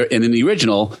 And in the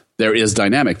original there is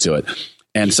dynamic to it.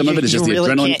 And some of it is just the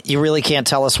adrenaline. You really can't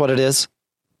tell us what it is?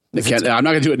 I'm not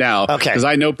going to do it now because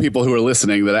I know people who are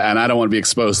listening and I don't want to be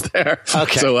exposed there.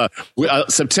 Okay. So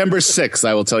September 6th,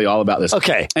 I will tell you all about this.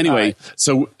 Okay. Anyway, right.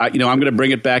 So I'm going to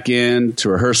bring it back in to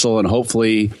rehearsal, and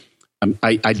hopefully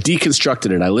I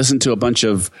deconstructed it. I listened to a bunch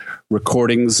of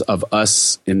recordings of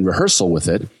us in rehearsal with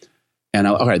it. And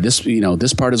all right,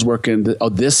 this part is working.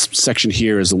 This section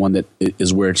here is the one that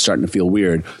is where it's starting to feel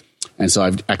weird. And so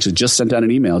I've actually just sent out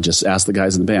an email, just asked the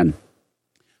guys in the band,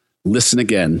 listen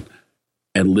again.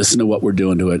 And listen to what we're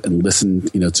doing to it, and listen,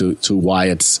 to why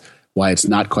it's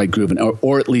not quite grooving,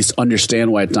 or at least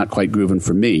understand why it's not quite grooving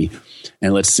for me.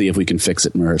 And let's see if we can fix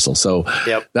it in rehearsal. So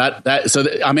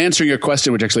I'm answering your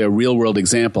question, which is actually a real world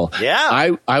example.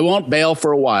 Yeah, I won't bail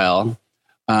for a while.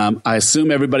 I assume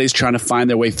everybody's trying to find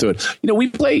their way through it. We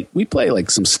play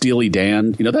like some Steely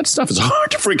Dan. That stuff is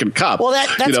hard to freaking cop. Well,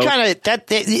 that's kind of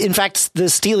that. In fact, the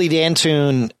Steely Dan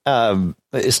tune,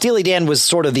 Steely Dan was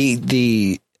sort of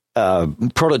the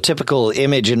prototypical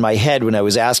image in my head when I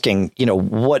was asking,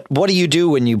 what do you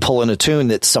do when you pull in a tune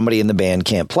that somebody in the band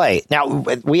can't play? Now,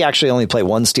 we actually only play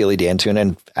one Steely Dan tune,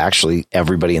 and actually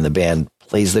everybody in the band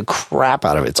plays the crap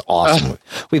out of it. It's awesome.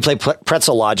 We play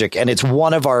Pretzel Logic, and it's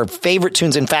one of our favorite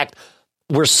tunes. In fact,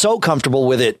 we're so comfortable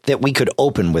with it that we could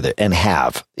open with it and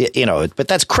have, but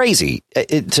that's crazy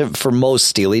for most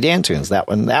Steely Dan tunes, that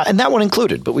one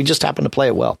included, but we just happen to play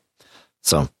it well.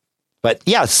 So. But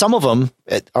yeah, some of them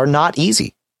are not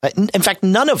easy. In fact,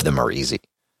 none of them are easy.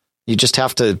 You just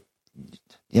have to,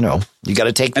 you got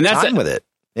to take time with it.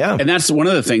 Yeah. And that's one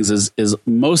of the things is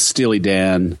most Steely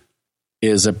Dan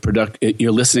is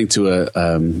you're listening to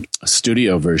a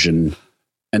studio version.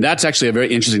 And that's actually a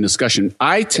very interesting discussion.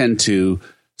 I tend to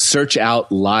search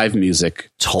out live music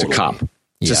to cop,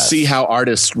 to see how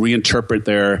artists reinterpret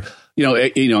their,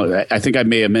 I think I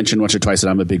may have mentioned once or twice that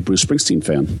I'm a big Bruce Springsteen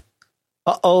fan.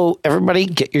 Everybody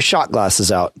get your shot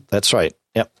glasses out. That's right.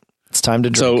 Yep. It's time to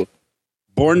drink. So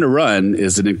Born to Run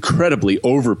is an incredibly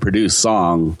overproduced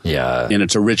song in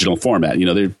its original format.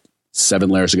 There are 7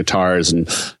 layers of guitars and,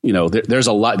 there's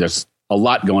a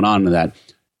lot going on in that.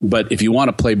 But if you want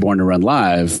to play Born to Run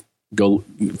live, go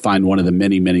find one of the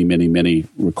many, many, many, many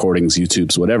recordings,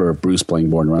 YouTubes, whatever, of Bruce playing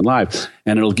Born to Run live.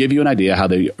 And it'll give you an idea how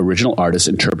the original artist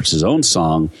interprets his own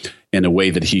song in a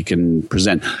way that he can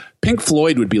present. Pink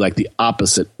Floyd would be like the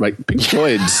opposite, right? Pink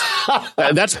Floyd's,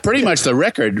 that's pretty much the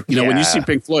record. When you see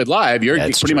Pink Floyd live, you're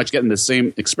pretty much getting the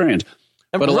same experience.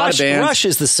 But a lot of bands, Rush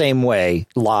is the same way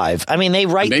live. I mean, they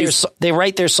write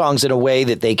their songs in a way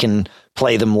that they can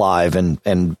play them live,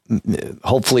 and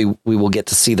hopefully we will get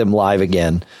to see them live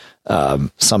again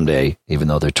someday, even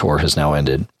though their tour has now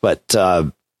ended. But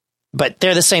they're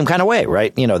the same kind of way,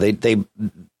 right? They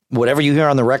whatever you hear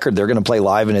on the record, they're going to play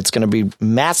live, and it's going to be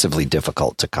massively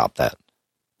difficult to cop that.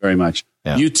 Very much.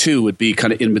 Yeah. U2 would be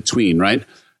kind of in between, right?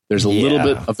 There's a little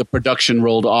bit of the production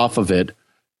rolled off of it,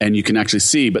 and you can actually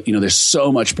see, but there's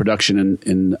so much production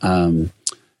in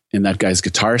that guy's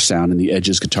guitar sound, in the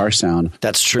Edge's guitar sound.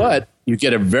 That's true. But you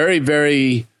get a very,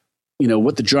 very,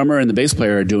 what the drummer and the bass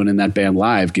player are doing in that band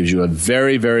live gives you a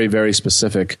very, very, very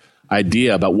specific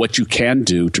idea about what you can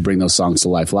do to bring those songs to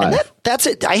life live. That's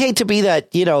it. I hate to be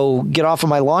that, get off of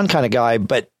my lawn kind of guy,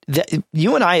 but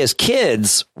you and I as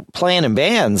kids playing in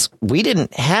bands, we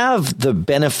didn't have the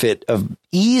benefit of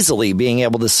easily being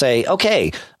able to say,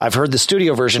 okay, I've heard the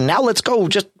studio version. Now let's go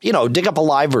just, dig up a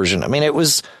live version. I mean,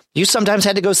 you sometimes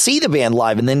had to go see the band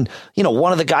live, and then,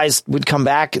 one of the guys would come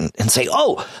back and say,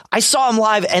 oh, I saw them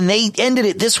live and they ended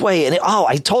it this way. And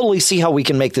I totally see how we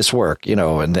can make this work,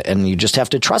 and you just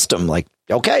have to trust them. Like,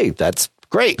 okay, that's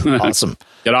great. Awesome.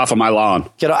 Get off of my lawn.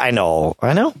 I know.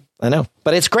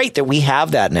 But it's great that we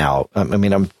have that now. I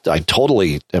mean, I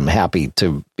totally am happy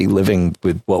to be living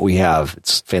with what we have.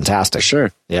 It's fantastic.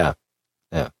 Sure. Yeah.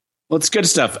 Well, it's good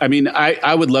stuff. I mean,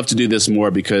 I would love to do this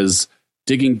more, because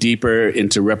digging deeper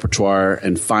into repertoire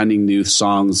and finding new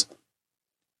songs,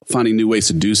 finding new ways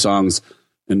to do songs,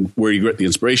 and where you get the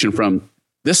inspiration from.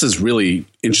 This is really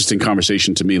interesting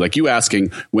conversation to me. Like you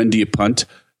asking, when do you punt?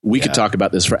 We could talk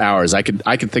about this for hours. I could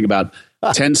think about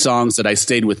 10 songs that I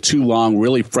stayed with too long,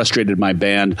 really frustrated my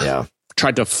band,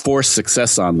 tried to force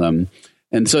success on them.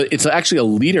 And so it's actually a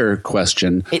leader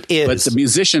question. It is. But the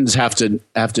musicians have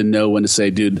to know when to say,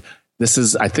 dude,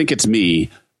 I think it's me.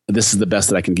 This is the best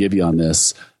that I can give you on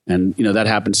this. And, that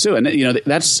happens too. And,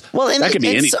 that could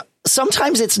be any.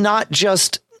 Sometimes it's not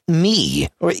just me,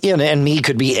 and me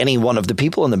could be any one of the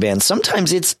people in the band.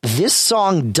 Sometimes it's this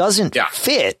song doesn't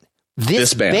fit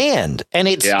this band, and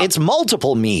it's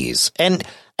multiple me's, and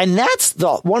that's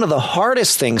one of the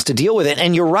hardest things to deal with it.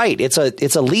 And you're right, it's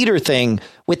a leader thing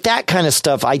with that kind of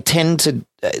stuff. I tend to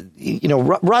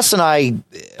Russ and I,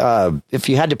 if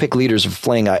you had to pick leaders of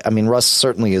Fling, I mean, Russ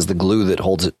certainly is the glue that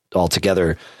holds it all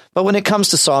together. But when it comes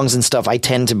to songs and stuff, I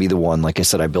tend to be the one, like I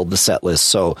said, I build the set list.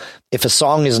 So if a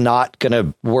song is not going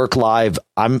to work live,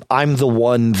 I'm the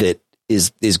one that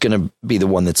is going to be the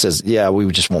one that says, yeah, we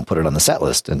just won't put it on the set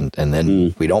list. And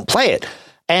then we don't play it.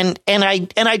 But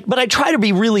I try to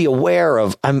be really aware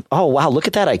of, oh, wow, look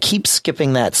at that. I keep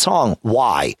skipping that song.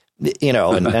 Why?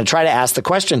 And try to ask the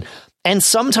question. And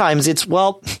sometimes it's,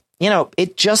 well,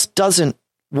 it just doesn't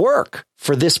work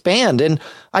for this band. And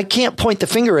I can't point the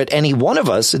finger at any one of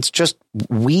us. It's just,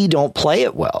 we don't play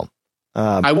it well.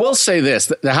 I will say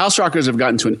this, the House Rockers have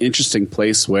gotten to an interesting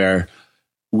place where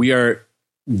we are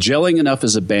gelling enough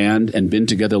as a band and been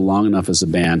together long enough as a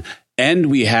band. And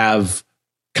we have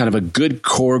kind of a good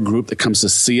core group that comes to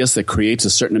see us, that creates a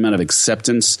certain amount of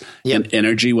acceptance and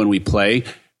energy when we play.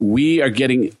 We are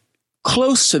getting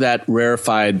close to that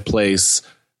rarefied place.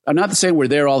 I'm not saying we're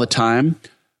there all the time,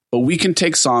 but we can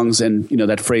take songs and,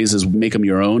 that phrase is make them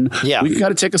your own. Yeah. We can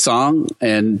kind of take a song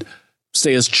and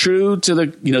stay as true to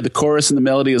the chorus and the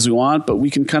melody as we want, but we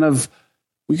can kind of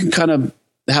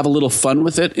have a little fun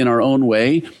with it in our own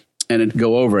way and it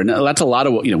go over. And that's a lot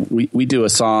of what, we do a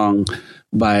song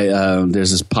by,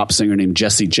 there's this pop singer named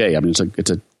Jessie J. I mean, it's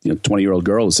a 20-year-old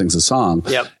girl who sings a song.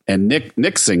 Yep. And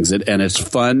Nick sings it, and it's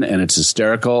fun and it's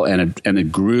hysterical and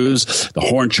it grooves. The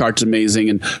horn chart's amazing,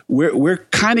 and we're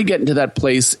kind of getting to that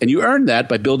place. And you earn that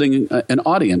by building an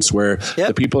audience where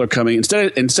the people are coming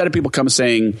instead of people come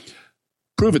saying,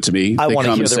 "Prove it to me." I want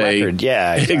to hear the record.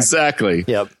 Yeah, exactly.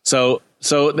 Yep. So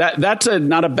that's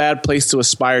not a bad place to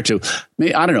aspire to.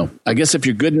 I don't know. I guess if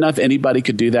you're good enough, anybody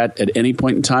could do that at any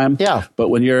point in time. Yeah. But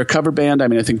when you're a cover band, I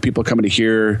mean, I think people are coming to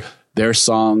hear their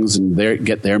songs and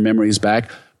get their memories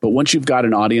back. But once you've got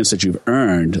an audience that you've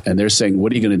earned and they're saying,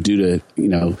 what are you going to do to,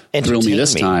 thrill me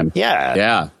this time? Yeah.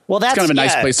 Yeah. Well, that's kind of a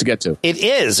nice place to get to. It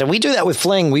is. And we do that with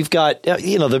Fling. We've got,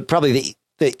 probably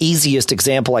the easiest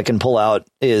example I can pull out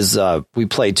is we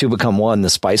played Two Become One, the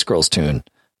Spice Girls tune.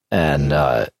 And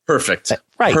perfect.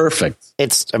 Right. Perfect.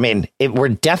 We're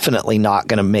definitely not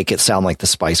going to make it sound like the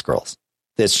Spice Girls.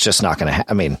 It's just not going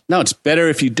to no, it's better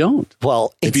if you don't.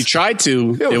 Well, if you tried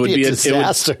to, it would be a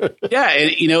disaster.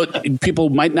 And people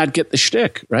might not get the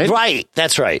shtick, right? Right.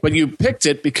 That's right. But you picked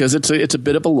it because it's a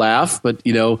bit of a laugh, but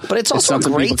it's also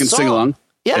something a great people can song. sing along.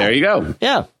 Yeah. There you go.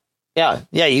 Yeah. Yeah.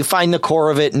 Yeah. You find the core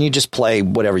of it and you just play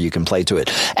whatever you can play to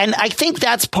it. And I think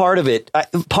that's part of it.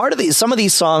 Some of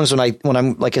these songs, when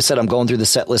I'm, like I said, I'm going through the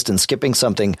set list and skipping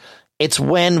something, it's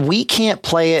when we can't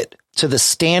play it to the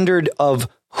standard of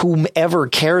whomever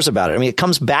cares about it. I mean, it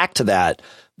comes back to that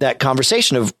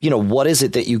conversation of, what is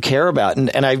it that you care about?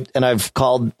 And I've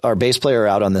called our bass player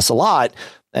out on this a lot,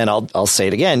 and I'll say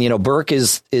it again. Burke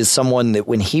is someone that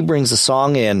when he brings a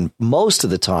song in, most of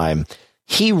the time,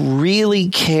 he really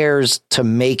cares to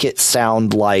make it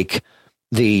sound like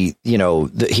he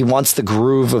wants the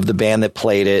groove of the band that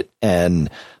played it. And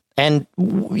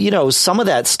some of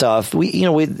that stuff,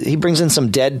 he brings in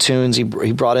some Dead tunes. He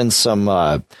brought in some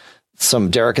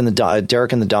Derek and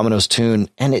the Dominoes tune.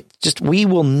 And we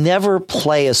will never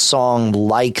play a song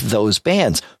like those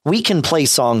bands. We can play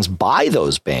songs by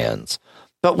those bands,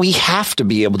 but we have to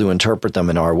be able to interpret them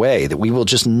in our way, that we will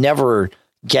just never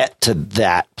get to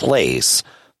that place.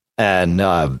 And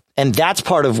that's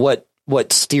part of what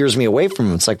steers me away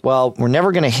from it. It's like, well, we're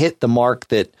never going to hit the mark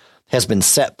that has been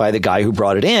set by the guy who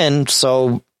brought it in.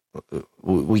 So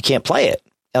we can't play it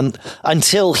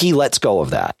until he lets go of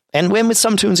that. And when with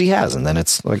some tunes he has, and then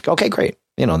it's like, okay, great.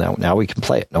 Now we can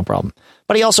play it. No problem.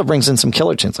 But he also brings in some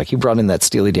killer tunes. Like he brought in that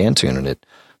Steely Dan tune, and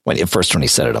when he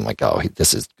said it, I'm like, oh,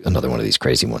 this is another one of these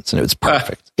crazy ones. And it was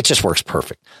perfect. It just works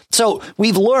perfect. So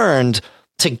we've learned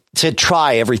to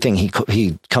try everything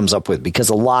he comes up with, because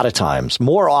a lot of times,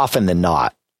 more often than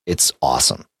not, it's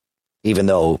awesome. Even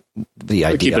though the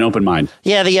idea, keep an open mind.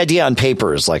 Yeah, the idea on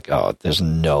paper is like, oh, there's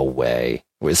no way.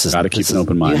 Got to keep an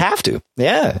open mind. You have to,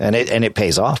 yeah, and it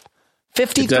pays off.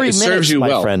 53 minutes,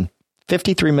 my friend.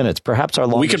 53 minutes, perhaps our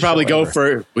longest. We could probably go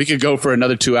for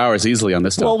another 2 hours easily on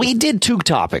this topic. Well, we did two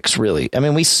topics, really. I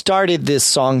mean, we started this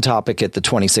song topic at the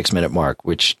 26-minute mark,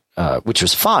 which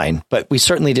was fine, but we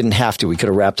certainly didn't have to. We could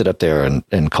have wrapped it up there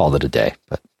and called it a day,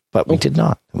 but we did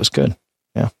not. It was good.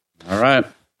 Yeah. All right.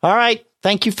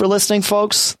 Thank you for listening,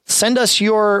 folks. Send us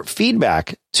your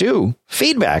feedback to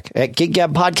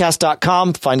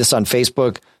feedback@giggabpodcast.com. Find us on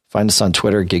Facebook. Find us on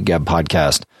Twitter, GigGab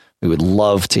Podcast. We would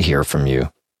love to hear from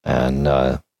you. And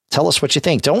tell us what you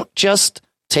think. Don't just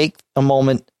take a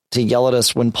moment to yell at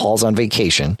us when Paul's on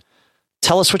vacation.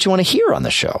 Tell us what you want to hear on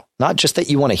the show. Not just that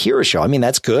you want to hear a show. I mean,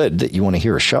 that's good that you want to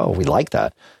hear a show. We like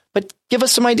that. but give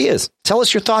us some ideas. Tell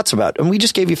us your thoughts about it. And we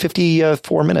just gave you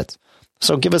 54 minutes.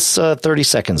 So give us 30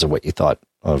 seconds of what you thought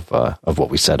of what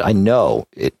we said. I know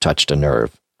it touched a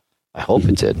nerve. I hope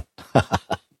it did.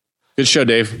 Good show,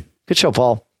 Dave. Good show,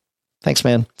 Paul. Thanks,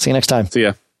 man. See you next time. See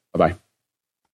ya. Bye-bye.